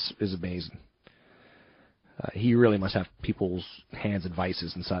now is amazing. He really must have people's hands and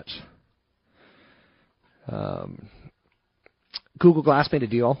vices and such. Google Glass made a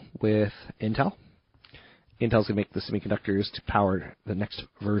deal with Intel. Intel's going to make the semiconductors to power the next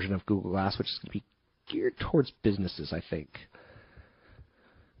version of Google Glass, which is going to be geared towards businesses, I think.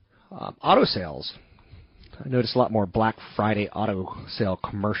 Auto sales. I noticed a lot more Black Friday auto sale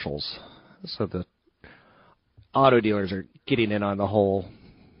commercials. So the auto dealers are getting in on the whole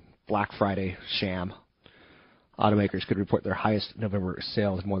Black Friday sham. Automakers could report their highest November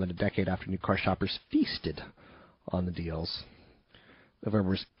sales in more than a decade after new car shoppers feasted on the deals.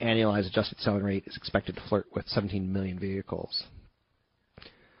 November's annualized adjusted selling rate is expected to flirt with 17 million vehicles.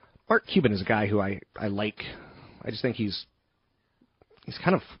 Mark Cuban is a guy who I like. I just think he's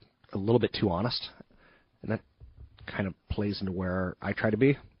kind of a little bit too honest, and that kind of plays into where I try to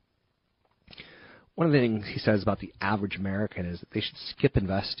be. One of the things he says about the average American is that they should skip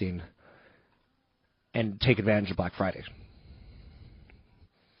investing and take advantage of Black Friday.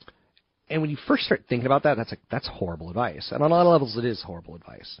 And when you first start thinking about that, that's horrible advice. And on a lot of levels, it is horrible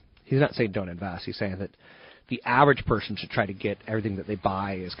advice. He's not saying don't invest. He's saying that the average person should try to get everything that they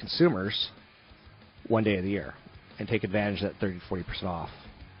buy as consumers one day of the year and take advantage of that 30-40% off.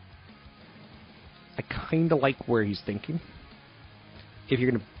 I kind of like where he's thinking. If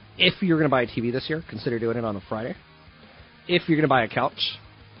you're gonna buy a TV this year, consider doing it on a Friday. If you're gonna buy a couch,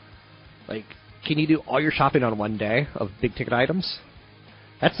 can you do all your shopping on one day of big ticket items?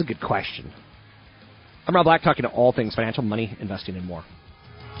 That's a good question. I'm Rob Black, talking to all things financial, money, investing, and more.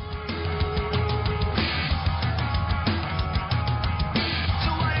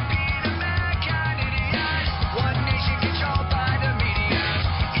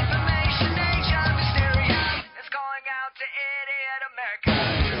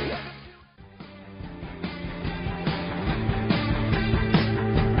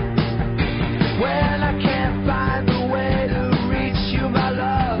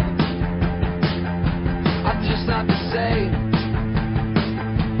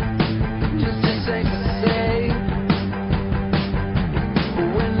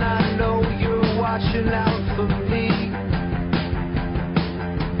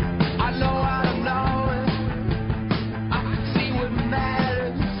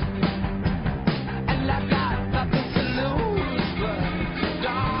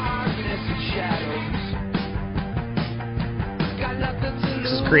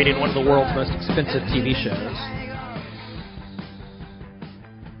 created one of the world's most expensive TV shows.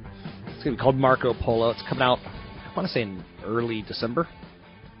 It's going to be called Marco Polo. It's coming out, I want to say, in early December.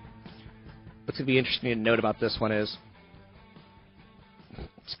 What's going to be interesting to note about this one is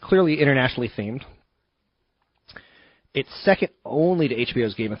it's clearly internationally themed. It's second only to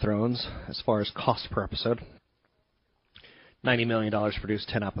HBO's Game of Thrones as far as cost per episode. $90 million to produce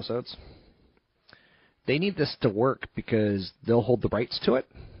 10 episodes. They need this to work because they'll hold the rights to it,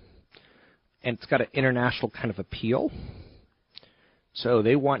 and it's got an international kind of appeal. So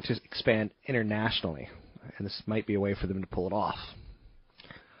they want to expand internationally, and this might be a way for them to pull it off.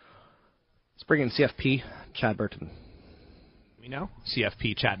 Let's bring in CFP, Chad Burton. We know,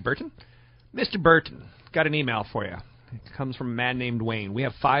 CFP Chad Burton. Mr. Burton, got an email for you. It comes from a man named Wayne. We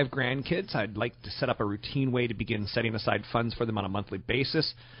have 5 grandkids. I'd like to set up a routine way to begin setting aside funds for them on a monthly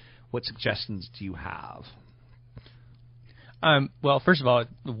basis. What suggestions do you have? Well, first of all,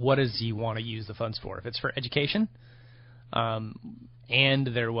 what does he want to use the funds for? If it's for education and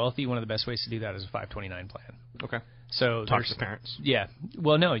they're wealthy, one of the best ways to do that is a 529 plan. Okay. So talk to the parents. Yeah.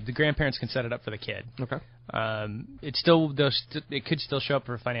 Well, no, the grandparents can set it up for the kid. Okay. It could still show up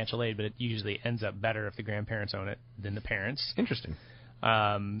for financial aid, but it usually ends up better if the grandparents own it than the parents. Interesting.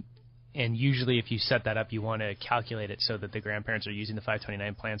 And usually if you set that up, you want to calculate it so that the grandparents are using the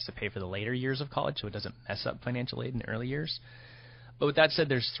 529 plans to pay for the later years of college, so it doesn't mess up financial aid in the early years. But with that said,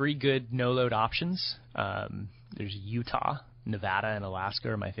 there's 3 good no-load options. There's Utah, Nevada, and Alaska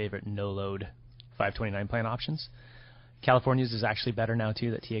are my favorite no-load 529 plan options. California's is actually better now,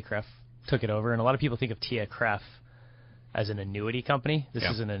 too, that TIAA-CREF took it over. And a lot of people think of TIAA-CREF as an annuity company. This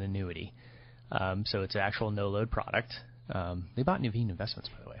isn't an annuity. So it's an actual no-load product. They bought Nuveen Investments,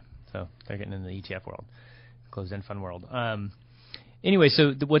 by the way. So they're getting into the ETF world, closed-end fund world. Anyway,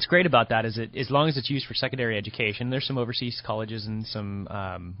 so what's great about that is that as long as it's used for secondary education, there's some overseas colleges and some,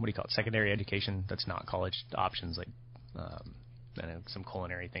 secondary education that's not college options, like some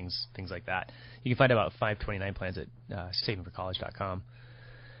culinary things like that. You can find about 529 plans at savingforcollege.com.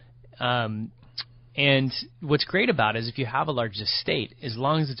 And what's great about it is if you have a large estate, as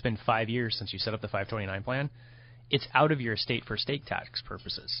long as it's been 5 years since you set up the 529 plan, it's out of your estate for estate tax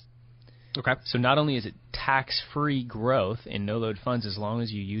purposes. Okay. So not only is it tax-free growth in no-load funds as long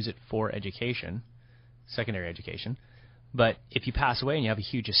as you use it for education, secondary education, but if you pass away and you have a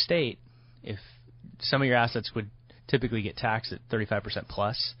huge estate, if some of your assets would typically get taxed at 35%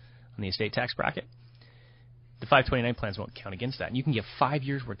 plus on the estate tax bracket, the 529 plans won't count against that. And you can get 5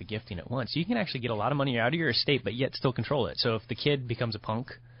 years worth of gifting at once. So you can actually get a lot of money out of your estate, but yet still control it. So if the kid becomes a punk,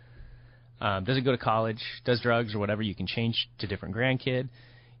 doesn't go to college, does drugs or whatever, you can change to a different grandkid.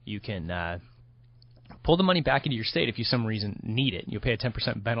 You can pull the money back into your estate if you some reason need it. You'll pay a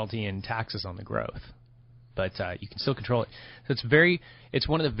 10% penalty in taxes on the growth. But you can still control it. So it's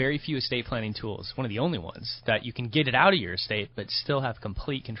one of the very few estate planning tools, one of the only ones, that you can get it out of your estate but still have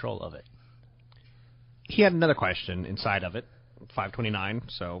complete control of it. He had another question inside of it, 529,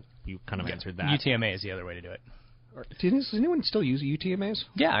 so you kind of answered that. UTMA is the other way to do it. Does anyone still use UTMAs?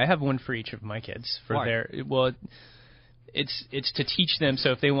 Yeah, I have one for each of my kids. Why? It's to teach them,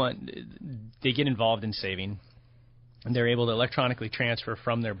 so if they get involved in saving, and they're able to electronically transfer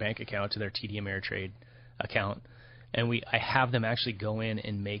from their bank account to their TD Ameritrade account, and I have them actually go in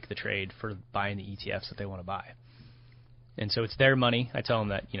and make the trade for buying the ETFs that they want to buy. And so it's their money. I tell them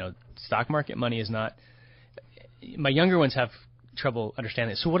that, stock market money is not... My younger ones have trouble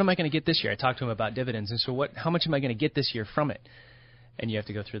understanding it. So what am I going to get this year? I talk to them about dividends, and so how much am I going to get this year from it? And you have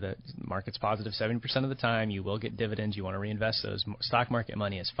to go through the market's positive 70% of the time. You will get dividends. You want to reinvest those. Stock market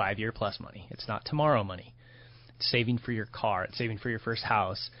money is 5-year plus money. It's not tomorrow money. It's saving for your car. It's saving for your first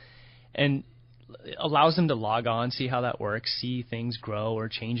house. And it allows them to log on, see how that works, see things grow or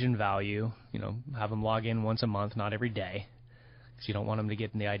change in value. Have them log in once a month, not every day, because you don't want them to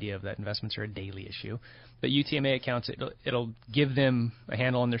get in the idea of that investments are a daily issue. But UTMA accounts, it'll give them a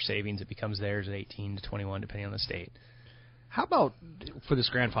handle on their savings. It becomes theirs at 18 to 21, depending on the state. How about for this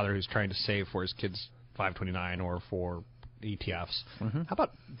grandfather who's trying to save for his kids' 529 or for ETFs? Mm-hmm. How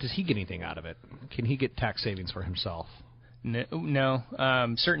about, does he get anything out of it? Can he get tax savings for himself? No.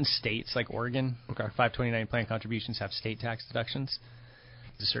 Certain states like Oregon, 529 plan contributions have state tax deductions.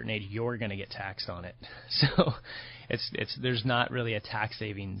 At a certain age, you're going to get taxed on it. So there's not really a tax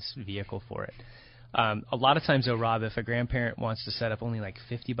savings vehicle for it. A lot of times, though, Rob, if a grandparent wants to set up only like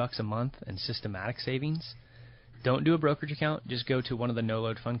 $50 a month in systematic savings, don't do a brokerage account. Just go to one of the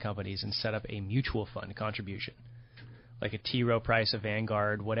no-load fund companies and set up a mutual fund contribution, like a T. Rowe Price, a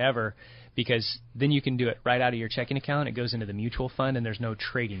Vanguard, whatever, because then you can do it right out of your checking account. It goes into the mutual fund, and there's no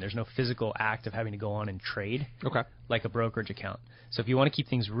trading. There's no physical act of having to go on and trade like a brokerage account. So if you want to keep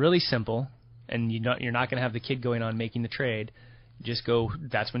things really simple and you're not going to have the kid going on making the trade, just go.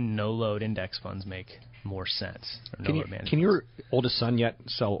 That's when no-load index funds make more sense. Can your oldest son yet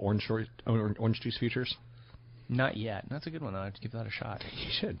sell orange juice futures? Not yet. That's a good one, though. I have to give that a shot. You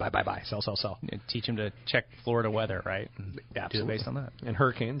should. Buy. Sell. Yeah, teach him to check Florida weather, right? Absolutely. Do it based on that. And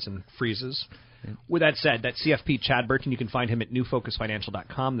hurricanes and freezes. Yeah. With that said, that's CFP Chad Burton. You can find him at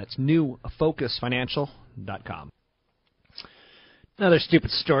newfocusfinancial.com. That's newfocusfinancial.com. Another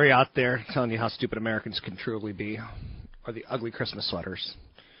stupid story out there telling you how stupid Americans can truly be are the ugly Christmas sweaters.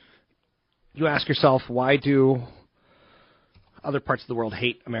 You ask yourself, why do other parts of the world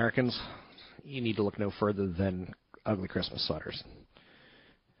hate Americans? You need to look no further than ugly Christmas sweaters.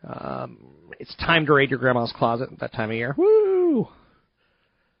 It's time to raid your grandma's closet that time of year. Woo!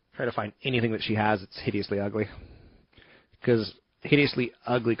 Try to find anything that she has that's hideously ugly. Because hideously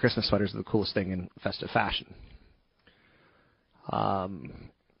ugly Christmas sweaters are the coolest thing in festive fashion.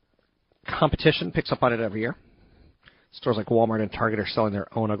 Competition picks up on it every year. Stores like Walmart and Target are selling their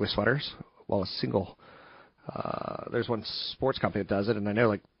own ugly sweaters, while there's one sports company that does it, and I know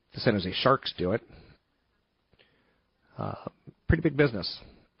like the San Jose Sharks do it. Pretty big business.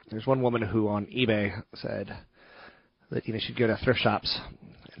 There's one woman who on eBay said that she'd go to thrift shops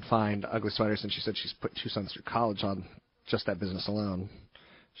and find ugly sweaters, and she said she's put 2 sons through college on just that business alone.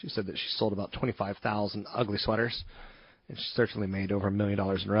 She said that she sold about 25,000 ugly sweaters, and she certainly made over $1 million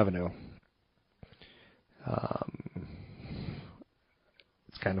in revenue.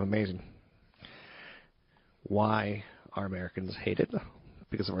 It's kind of amazing. Why are Americans hated?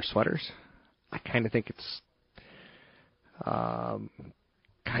 Because of our sweaters? I kind of think it's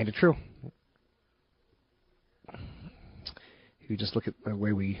kind of true. If you just look at the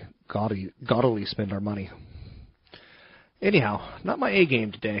way we gaudily spend our money. Anyhow, not my A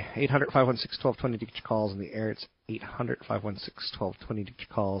game today. 800-516-1220 to get your calls on the air. It's 800-516-1220 to get your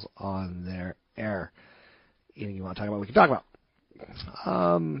calls on their air. Anything you want to talk about, we can talk about.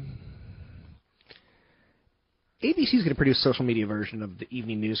 ABC is going to produce a social media version of the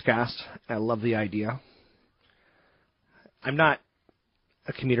evening newscast. I love the idea. I'm not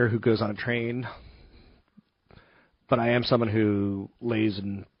a commuter who goes on a train, but I am someone who lays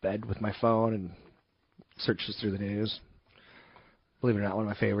in bed with my phone and searches through the news. Believe it or not, one of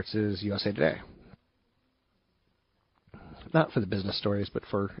my favorites is USA Today. Not for the business stories, but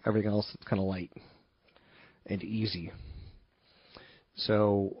for everything else that's kind of light and easy.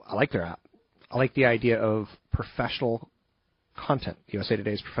 So I like their app. I like the idea of professional content. USA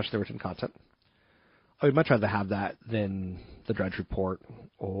Today's professionally written content. I would much rather have that than the Drudge Report,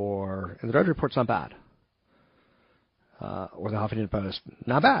 and the Drudge Report's not bad. Or the Huffington Post,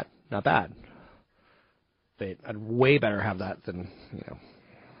 not bad. But I'd way better have that than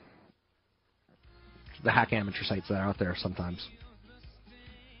the hack amateur sites that are out there sometimes.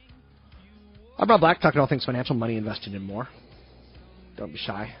 I'm Rob Black, talking all things financial, money invested in more. Don't be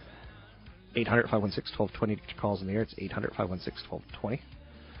shy. 800-516-1220 to get your calls in the air. It's 800-516-1220.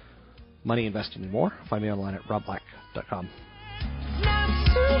 Money invested in more. Find me online at robblack.com.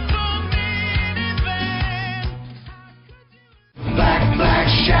 Black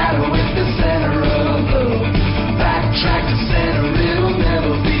shadow in the center of the backtrack to center. It'll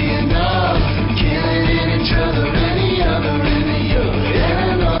never be enough. Killing in each other, any other, any other,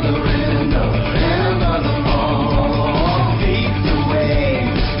 and another, and another, and another. Oh, beat the way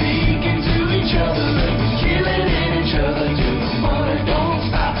we're speaking to each other, killing in each other till the money don't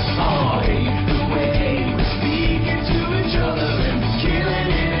stop. Oh, hate the way we're speaking to each other and killing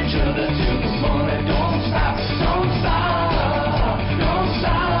in each other till the money don't stop. Don't stop.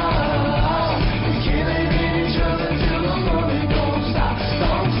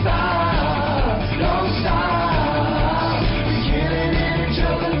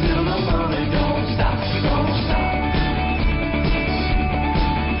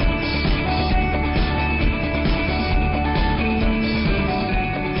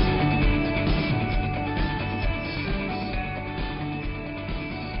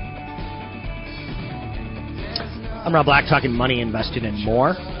 I'm Rob Black, talking money invested in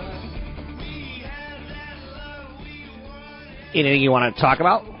more. Anything you want to talk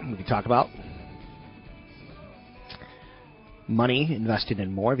about, we can talk about. Money invested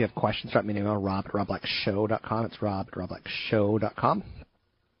in more. If you have questions, drop me an email, rob@robblackshow.com. It's rob@robblackshow.com.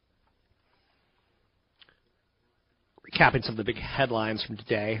 Recapping some of the big headlines from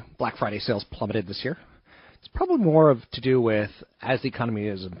today. Black Friday sales plummeted this year. It's probably more to do with, as the economy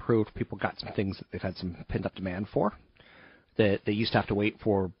has improved, people got some things that they've had some pent-up demand for. that they used to have to wait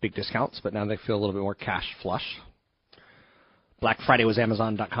for big discounts, but now they feel a little bit more cash flush. Black Friday was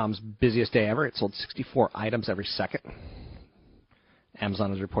Amazon.com's busiest day ever. It sold 64 items every second.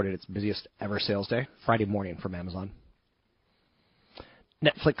 Amazon has reported its busiest ever sales day, Friday morning from Amazon.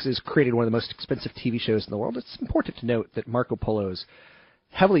 Netflix has created one of the most expensive TV shows in the world. It's important to note that Marco Polo is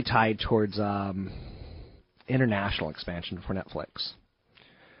heavily tied towards international expansion for Netflix.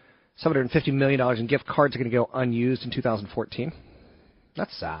 $750 million in gift cards are going to go unused in 2014.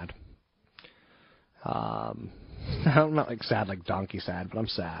 That's sad. I'm not like sad like donkey sad, but I'm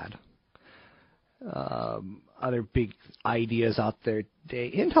sad. Other big ideas out there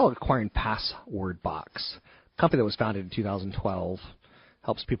today. Intel acquiring PasswordBox, a company that was founded in 2012,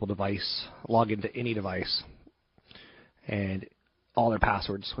 helps people log into any device and all their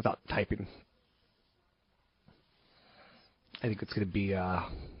passwords without typing. I think it's going to be a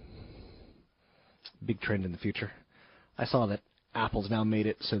big trend in the future. I saw that Apple's now made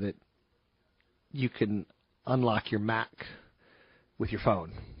it so that you can unlock your Mac with your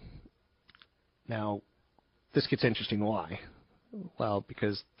phone. Now, this gets interesting. Why? Well,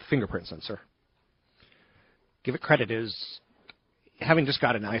 because the fingerprint sensor. Give it credit, is having just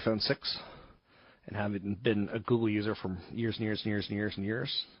got an iPhone 6 and having been a Google user for years and years and years and years and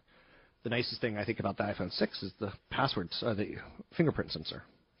years, the nicest thing I think about the iPhone 6 is the the fingerprint sensor.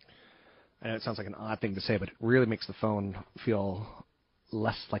 I know it sounds like an odd thing to say, but it really makes the phone feel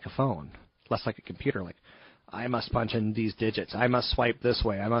less like a phone, less like a computer. Like, I must punch in these digits. I must swipe this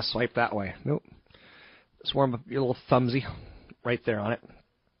way. I must swipe that way. Nope. Just warm up your little thumbsy right there on it.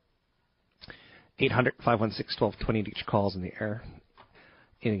 800-516-1220 to get your calls in the air.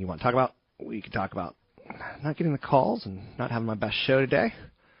 Anything you want to talk about, we can talk about. Not getting the calls and not having my best show today.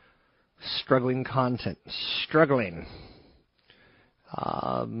 Struggling content. Struggling.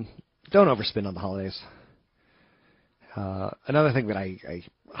 Don't overspend on the holidays. Another thing that I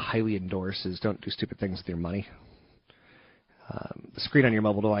highly endorse is don't do stupid things with your money. The screen on your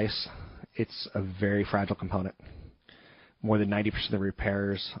mobile device, it's a very fragile component. More than 90% of the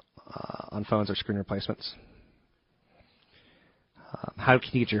repairs on phones are screen replacements. How can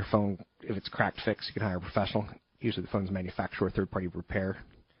you get your phone, if it's cracked, fixed? You can hire a professional. Usually the phone's manufacturer or third-party repair.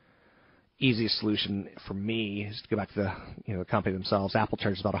 Easiest solution for me is to go back to the company themselves. Apple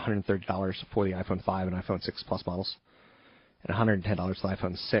charges about $130 for the iPhone 5 and iPhone 6 Plus models, and $110 for the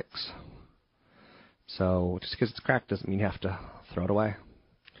iPhone 6. So just because it's cracked doesn't mean you have to throw it away.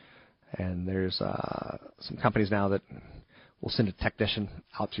 And there's some companies now that will send a technician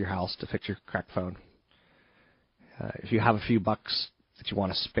out to your house to fix your cracked phone. If you have a few bucks that you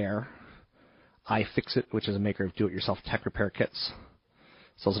want to spare, iFixit, which is a maker of do-it-yourself tech repair kits,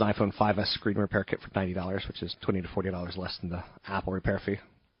 sells an iPhone 5S screen repair kit for $90, which is $20 to $40 less than the Apple repair fee.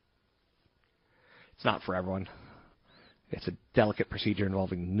 It's not for everyone. It's a delicate procedure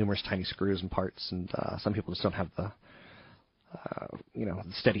involving numerous tiny screws and parts, and some people just don't have the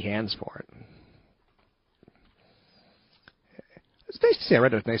steady hands for it. It's nice to see. I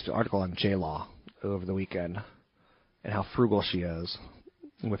read a nice article on J-Law over the weekend and how frugal she is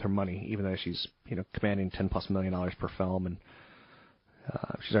with her money, even though she's commanding $10+ million per film, and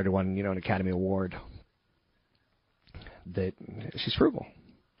she's already won an Academy Award. That she's frugal.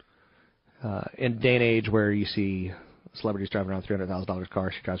 In a day and age where you see celebrities driving around a $300,000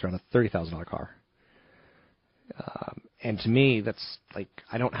 car, she drives around a $30,000 car. And to me, that's like,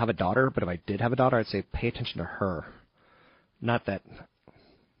 I don't have a daughter, but if I did have a daughter, I'd say pay attention to her. Not that,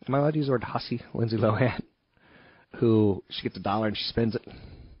 am I allowed to use the word hussy? Lindsay Lohan, who she gets $1 and she spends it.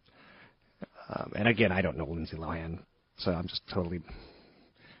 And again, I don't know Lindsay Lohan, so I'm just totally,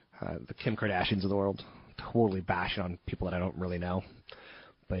 the Kim Kardashians of the world, totally bashing on people that I don't really know.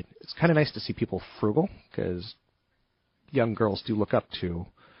 But it's kind of nice to see people frugal, because young girls do look up to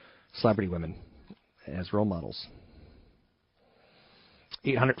celebrity women as role models.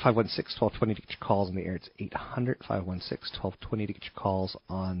 800-516-1220 to get your calls on the air. It's 800-516-1220 to get your calls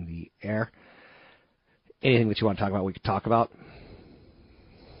on the air. Anything that you want to talk about, we could talk about.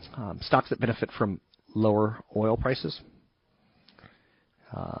 Stocks that benefit from lower oil prices.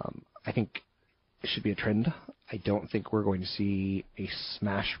 I think it should be a trend. I don't think we're going to see a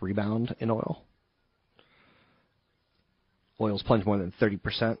smash rebound in oil. Oil's plunged more than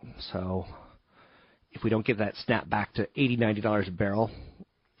 30%, so if we don't get that snap back to $80, $90 a barrel,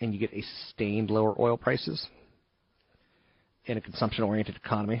 and you get a sustained lower oil prices in a consumption-oriented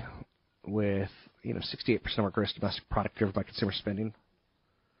economy with 68% of our gross domestic product driven by consumer spending,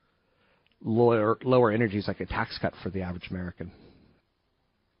 lower energy is like a tax cut for the average American.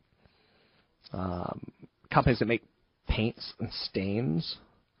 Companies that make paints and stains,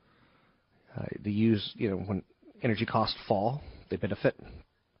 they use, when energy costs fall, they benefit.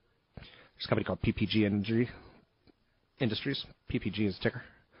 There's a company called PPG Industries. PPG is the ticker.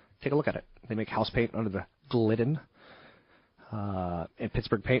 Take a look at it. They make house paint under the Glidden and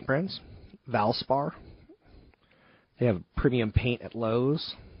Pittsburgh paint brands. Valspar. They have premium paint at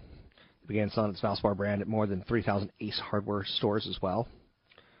Lowe's. They began selling its Valspar brand at more than 3,000 Ace Hardware stores as well.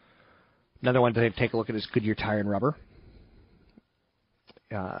 Another one to take a look at is Goodyear Tire and Rubber.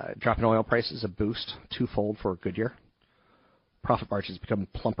 Drop in oil prices a boost twofold for Goodyear. Profit margins become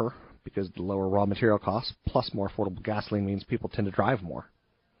plumper because of the lower raw material costs, plus more affordable gasoline means people tend to drive more.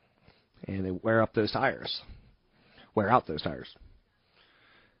 And they wear out those tires.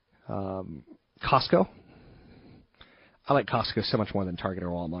 Costco. I like Costco so much more than Target or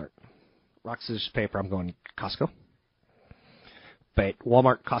Walmart. Rock, scissors, paper, I'm going Costco. But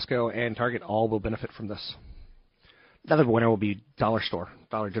Walmart, Costco, and Target all will benefit from this. Another winner will be Dollar Store,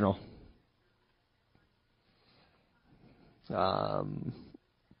 Dollar General.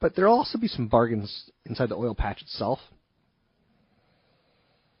 But there will also be some bargains inside the oil patch itself.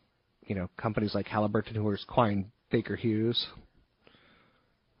 You know, companies like Halliburton, who are acquiring Baker Hughes.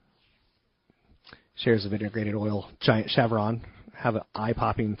 Shares of integrated oil giant Chevron have an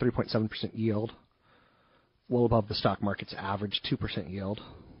eye-popping 3.7% yield, well above the stock market's average 2% yield.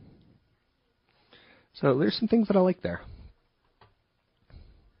 So there's some things that I like there.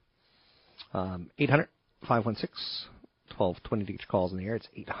 800-516-1220 to get your calls on the air. It's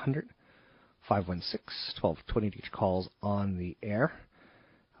 800-516-1220 to get your calls on the air.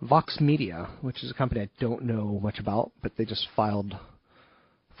 Vox Media, which is a company I don't know much about, but they just filed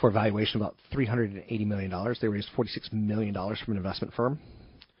for a valuation of about $380 million. They raised $46 million from an investment firm.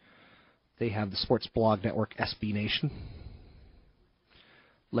 They have the sports blog network SB Nation.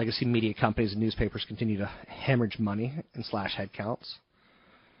 Legacy media companies and newspapers continue to hemorrhage money and slash headcounts.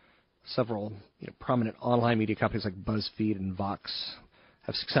 Several prominent online media companies like BuzzFeed and Vox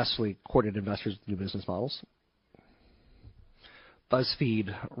have successfully courted investors with new business models.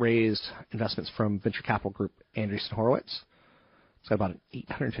 BuzzFeed raised investments from venture capital group Andreessen Horowitz. It's got about an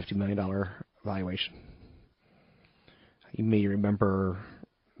 $850 million valuation. You may remember,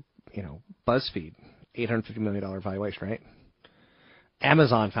 BuzzFeed, $850 million valuation, right?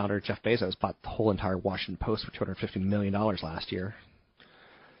 Amazon founder Jeff Bezos bought the whole entire Washington Post for $250 million last year.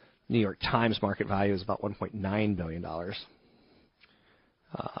 New York Times market value is about $1.9 billion.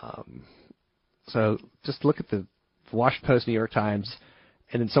 So just look at the Washington Post, New York Times,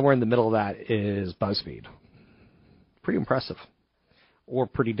 and then somewhere in the middle of that is BuzzFeed. Pretty impressive. Or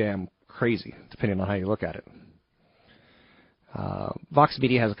pretty damn crazy, depending on how you look at it. Vox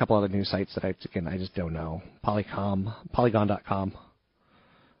Media has a couple other news sites that I just don't know. Polygon.com,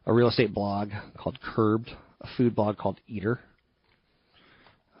 a real estate blog called Curbed, a food blog called Eater.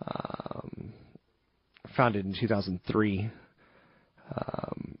 Founded in 2003,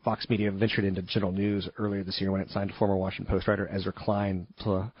 Vox Media ventured into General News earlier this year when it signed former Washington Post writer Ezra Klein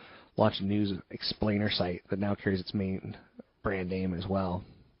to launch a news explainer site that now carries its main brand name as well.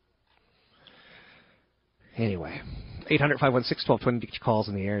 Anyway, 800-516-1220 to get your calls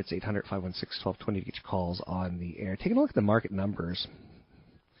on the air. It's 800-516-1220 to get your calls on the air. Taking a look at the market numbers.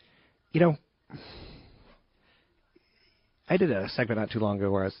 I did a segment not too long ago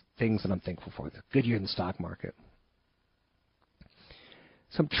where I was things that I'm thankful for. The good year in the stock market.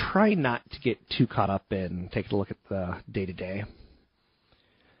 So I'm trying not to get too caught up in taking a look at the day-to-day.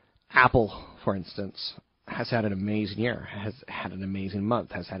 Apple, for instance, has had an amazing year, has had an amazing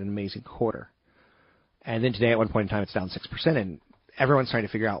month, has had an amazing quarter. And then today, at one point in time, it's down 6%, and everyone's trying to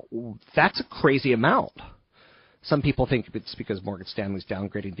figure out, that's a crazy amount. Some people think it's because Morgan Stanley's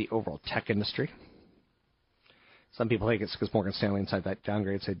downgrading the overall tech industry. Some people think it's because Morgan Stanley inside that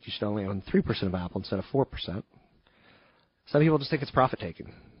downgrade said you should only own 3% of Apple instead of 4%. Some people just think it's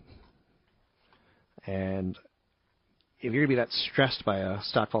profit-taking. And if you're going to be that stressed by a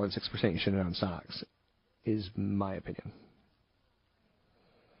stock falling 6%, you shouldn't own stocks, is my opinion.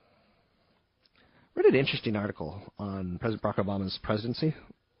 I read an interesting article on President Barack Obama's presidency,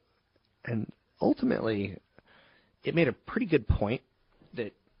 and ultimately it made a pretty good point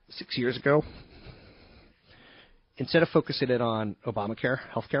that 6 years ago, instead of focusing in on Obamacare,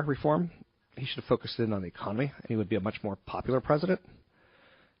 healthcare reform, he should have focused in on the economy, and he would be a much more popular president.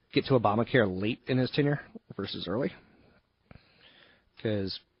 Get to Obamacare late in his tenure versus early,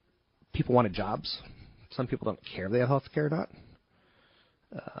 because people wanted jobs. Some people don't care if they have healthcare or not.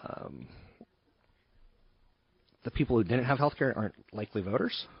 The people who didn't have healthcare aren't likely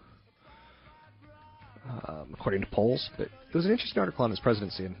voters, according to polls. But it was an interesting article on his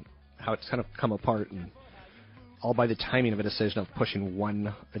presidency and how it's kind of come apart, and all by the timing of a decision of pushing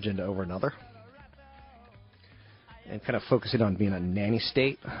one agenda over another. and kind of focusing on being a nanny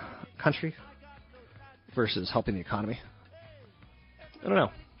state country versus helping the economy. I don't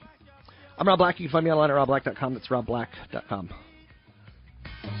know. I'm Rob Black. You can find me online at robblack.com. That's robblack.com.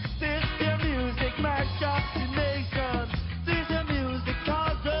 This your music mash up the nation. This your music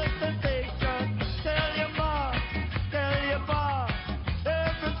causes sensation. Tell your mom,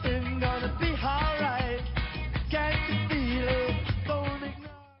 everything gonna be alright. Can't you feel it? Don't ignore.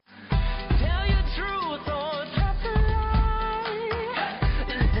 Tell your truth or just a lie.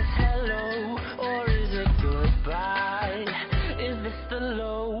 Is this hello or is it goodbye? Is this the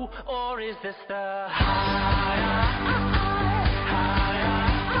low or is this the high?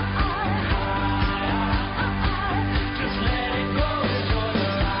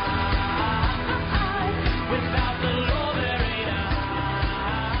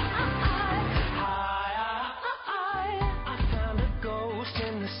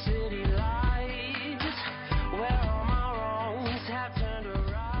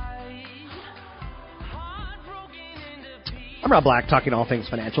 I'm Rob Black, talking all things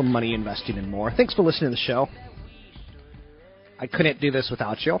financial, money, investing, and more. Thanks for listening to the show. I couldn't do this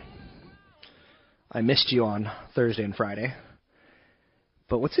without you. I missed you on Thursday and Friday.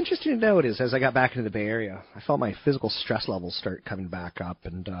 But what's interesting to note is as I got back into the Bay Area, I felt my physical stress levels start coming back up,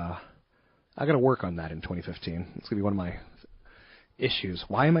 and I got to work on that in 2015. It's going to be one of my issues.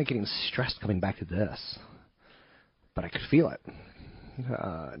 Why am I getting stressed coming back to this? But I could feel it.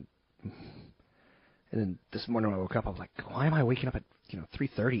 And then this morning when I woke up, I was like, why am I waking up at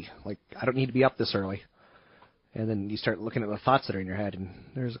 3:30? Like, I don't need to be up this early. And then you start looking at the thoughts that are in your head, and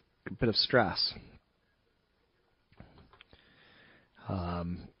there's a bit of stress.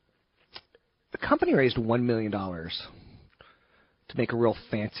 The company raised $1 million to make a real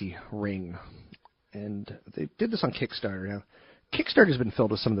fancy ring. And they did this on Kickstarter. Now, Kickstarter's been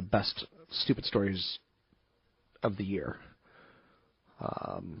filled with some of the best stupid stories of the year.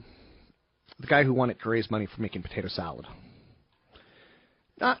 The guy who wanted to raise money for making potato salad.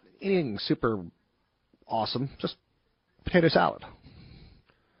 Not anything super awesome, just potato salad.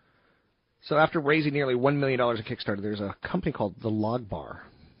 So after raising nearly $1 million at Kickstarter, there's a company called The Log Bar.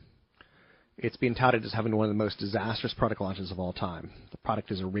 It's being touted as having one of the most disastrous product launches of all time. The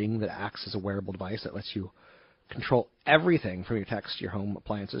product is a ring that acts as a wearable device that lets you control everything from your text to your home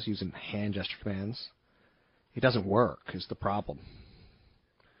appliances using hand gesture commands. It doesn't work, is the problem.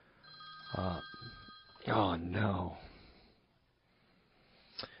 Oh, no.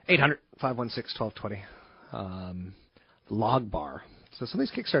 800-516-1220. Log Bar. So some of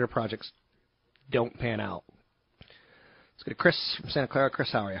these Kickstarter projects don't pan out. Let's go to Chris from Santa Clara.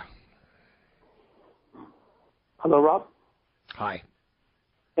 Chris, how are you? Hello, Rob. Hi.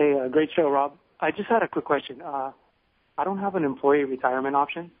 Hey, great show, Rob. I just had a quick question. I don't have an employee retirement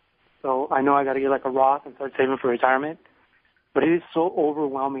option, so I know I got to get like a Roth and start saving for retirement. But it is so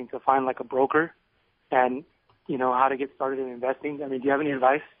overwhelming to find like a broker and, how to get started in investing. I mean, do you have any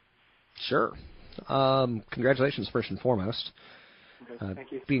advice? Sure. Congratulations, first and foremost. Okay,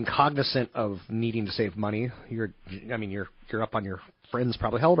 thank you. Being cognizant of needing to save money, you're up on your friends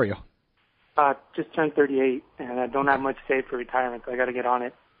probably. How old are you? Just turned 38, and I don't have much saved for retirement, so I got to get on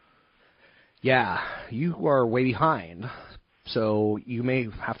it. Yeah, you are way behind, so you may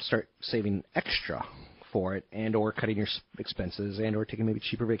have to start saving extra for it, and or cutting your expenses, and or taking maybe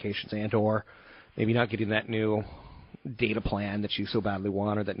cheaper vacations, and or maybe not getting that new data plan that you so badly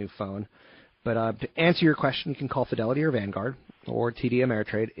want or that new phone. But to answer your question, you can call Fidelity or Vanguard or TD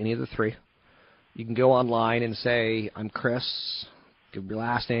Ameritrade, any of the three. You can go online and say, I'm Chris, give your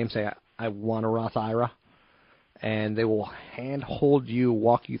last name, say, I want a Roth IRA, and they will handhold you,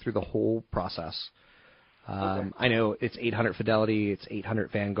 walk you through the whole process. Okay. I know it's 800 Fidelity, it's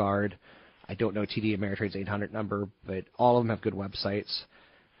 800 Vanguard. I don't know TD Ameritrade's 800 number, but all of them have good websites.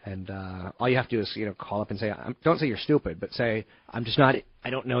 And all you have to do is, call up and say, don't say you're stupid, but say, I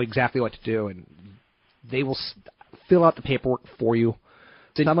don't know exactly what to do. And they will fill out the paperwork for you.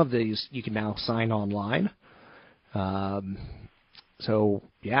 Some of these you can now sign online. So,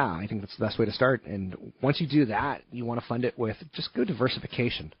 yeah, I think that's the best way to start. And once you do that, you want to fund it with just good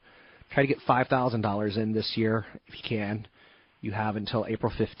diversification. Try to get $5,000 in this year if you can. You have until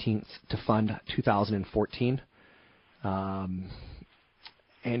April 15th to fund 2014.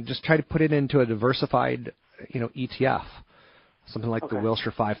 And just try to put it into a diversified, ETF. Something like the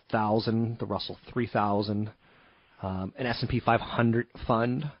Wilshire 5000, the Russell 3000, an S&P 500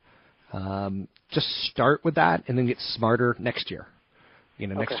 fund. Just start with that and then get smarter next year.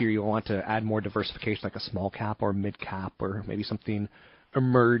 Next year you'll want to add more diversification, like a small cap or mid cap or maybe something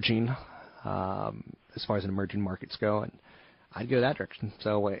emerging as far as emerging markets go. And I'd go that direction.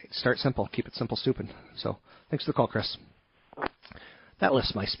 So start simple, keep it simple, stupid. So thanks for the call, Chris. That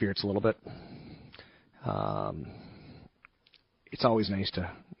lifts my spirits a little bit. It's always nice to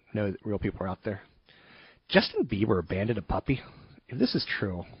know that real people are out there. Justin Bieber abandoned a puppy. If this is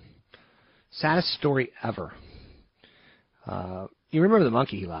true, saddest story ever. You remember the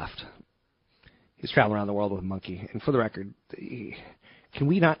monkey he left? He was traveling around the world with a monkey. And for the record, can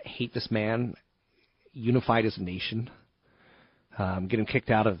we not hate this man unified as a nation? Get him kicked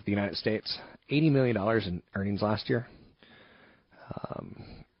out of the United States. $80 million in earnings last year.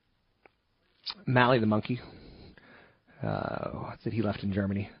 Mally the monkey that he left in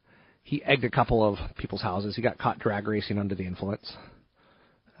Germany. He egged a couple of people's houses. He got caught drag racing under the influence.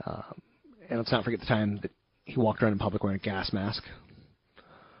 And let's not forget the time that he walked around in public wearing a gas mask.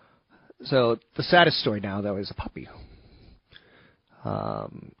 So the saddest story now, though, is a puppy.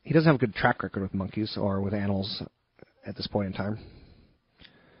 He doesn't have a good track record with monkeys or with animals at this point in time.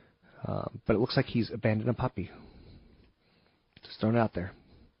 But it looks like he's abandoned a puppy. Just throwing it out there.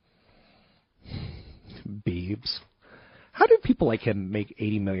 Beebs. How do people like him make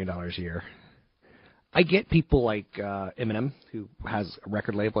 $80 million a year? I get people like Eminem, who has a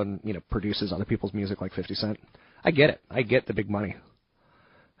record label and produces other people's music like 50 Cent. I get it. I get the big money.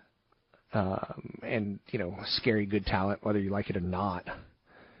 And scary good talent, whether you like it or not.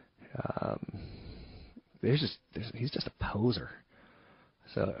 He's just a poser.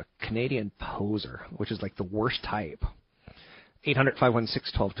 So a Canadian poser, which is like the worst type.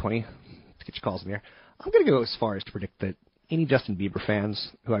 800-516-1220 to get your calls in there. I'm going to go as far as to predict that any Justin Bieber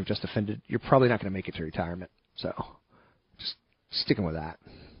fans who I've just offended, you're probably not going to make it to retirement. So just sticking with that.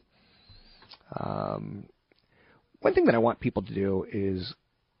 One thing that I want people to do is,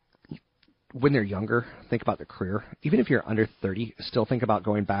 when they're younger, think about their career. Even if you're under 30, still think about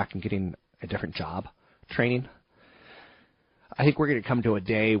going back and getting a different job, training. I think we're going to come to a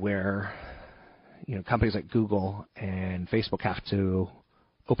day where companies like Google and Facebook have to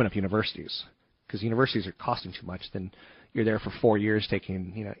open up universities, because universities are costing too much. Then you're there for 4 years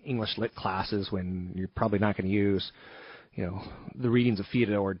taking English lit classes when you're probably not going to use the readings of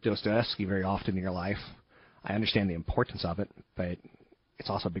Fyodor or Dostoevsky very often in your life. I understand the importance of it, but it's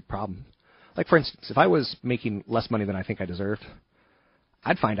also a big problem. Like, for instance, if I was making less money than I think I deserved,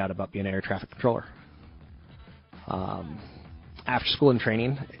 I'd find out about being an air traffic controller. After school and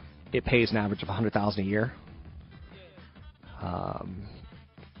training, it pays an average of $100,000 a year.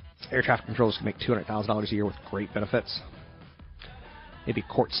 Air traffic controllers can make $200,000 a year with great benefits. Maybe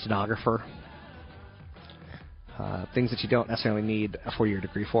court stenographer. Things that you don't necessarily need a 4-year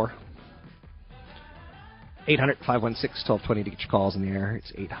degree for. 800-516-1220 to get your calls in the air.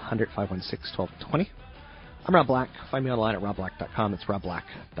 It's 800-516-1220. I'm Rob Black. Find me online at robblack.com. It's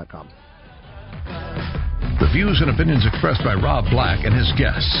robblack.com. The views and opinions expressed by Rob Black and his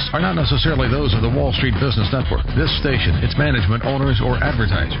guests are not necessarily those of the Wall Street Business Network, this station, its management, owners, or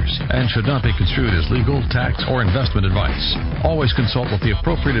advertisers, and should not be construed as legal, tax, or investment advice. Always consult with the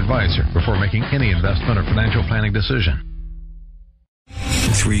appropriate advisor before making any investment or financial planning decision.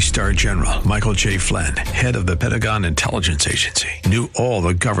 3-star General Michael J. Flynn, head of the Pentagon Intelligence Agency, knew all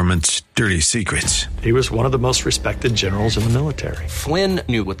the government's dirty secrets. He was one of the most respected generals in the military. Flynn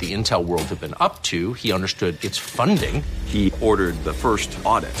knew what the intel world had been up to. He understood its funding. He ordered the first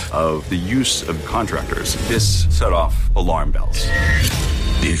audit of the use of contractors. This set off alarm bells.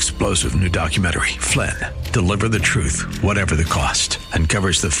 The explosive new documentary, Flynn, Deliver the Truth, Whatever the Cost,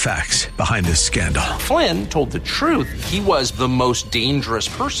 uncovers the facts behind this scandal. Flynn told the truth. He was the most dangerous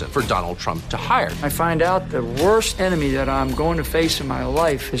person for Donald Trump to hire. I find out the worst enemy that I'm going to face in my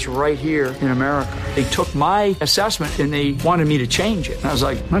life is right here in America. They took my assessment and they wanted me to change it. And I was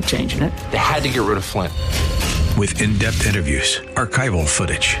like, I'm not changing it. They had to get rid of Flynn. With in-depth interviews, archival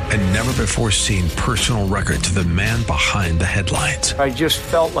footage, and never-before-seen personal records of the man behind the headlines. I just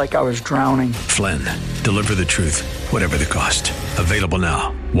felt like I was drowning. Flynn, Deliver the Truth, Whatever the Cost. Available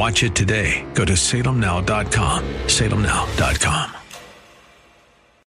now. Watch it today. Go to salemnow.com. salemnow.com.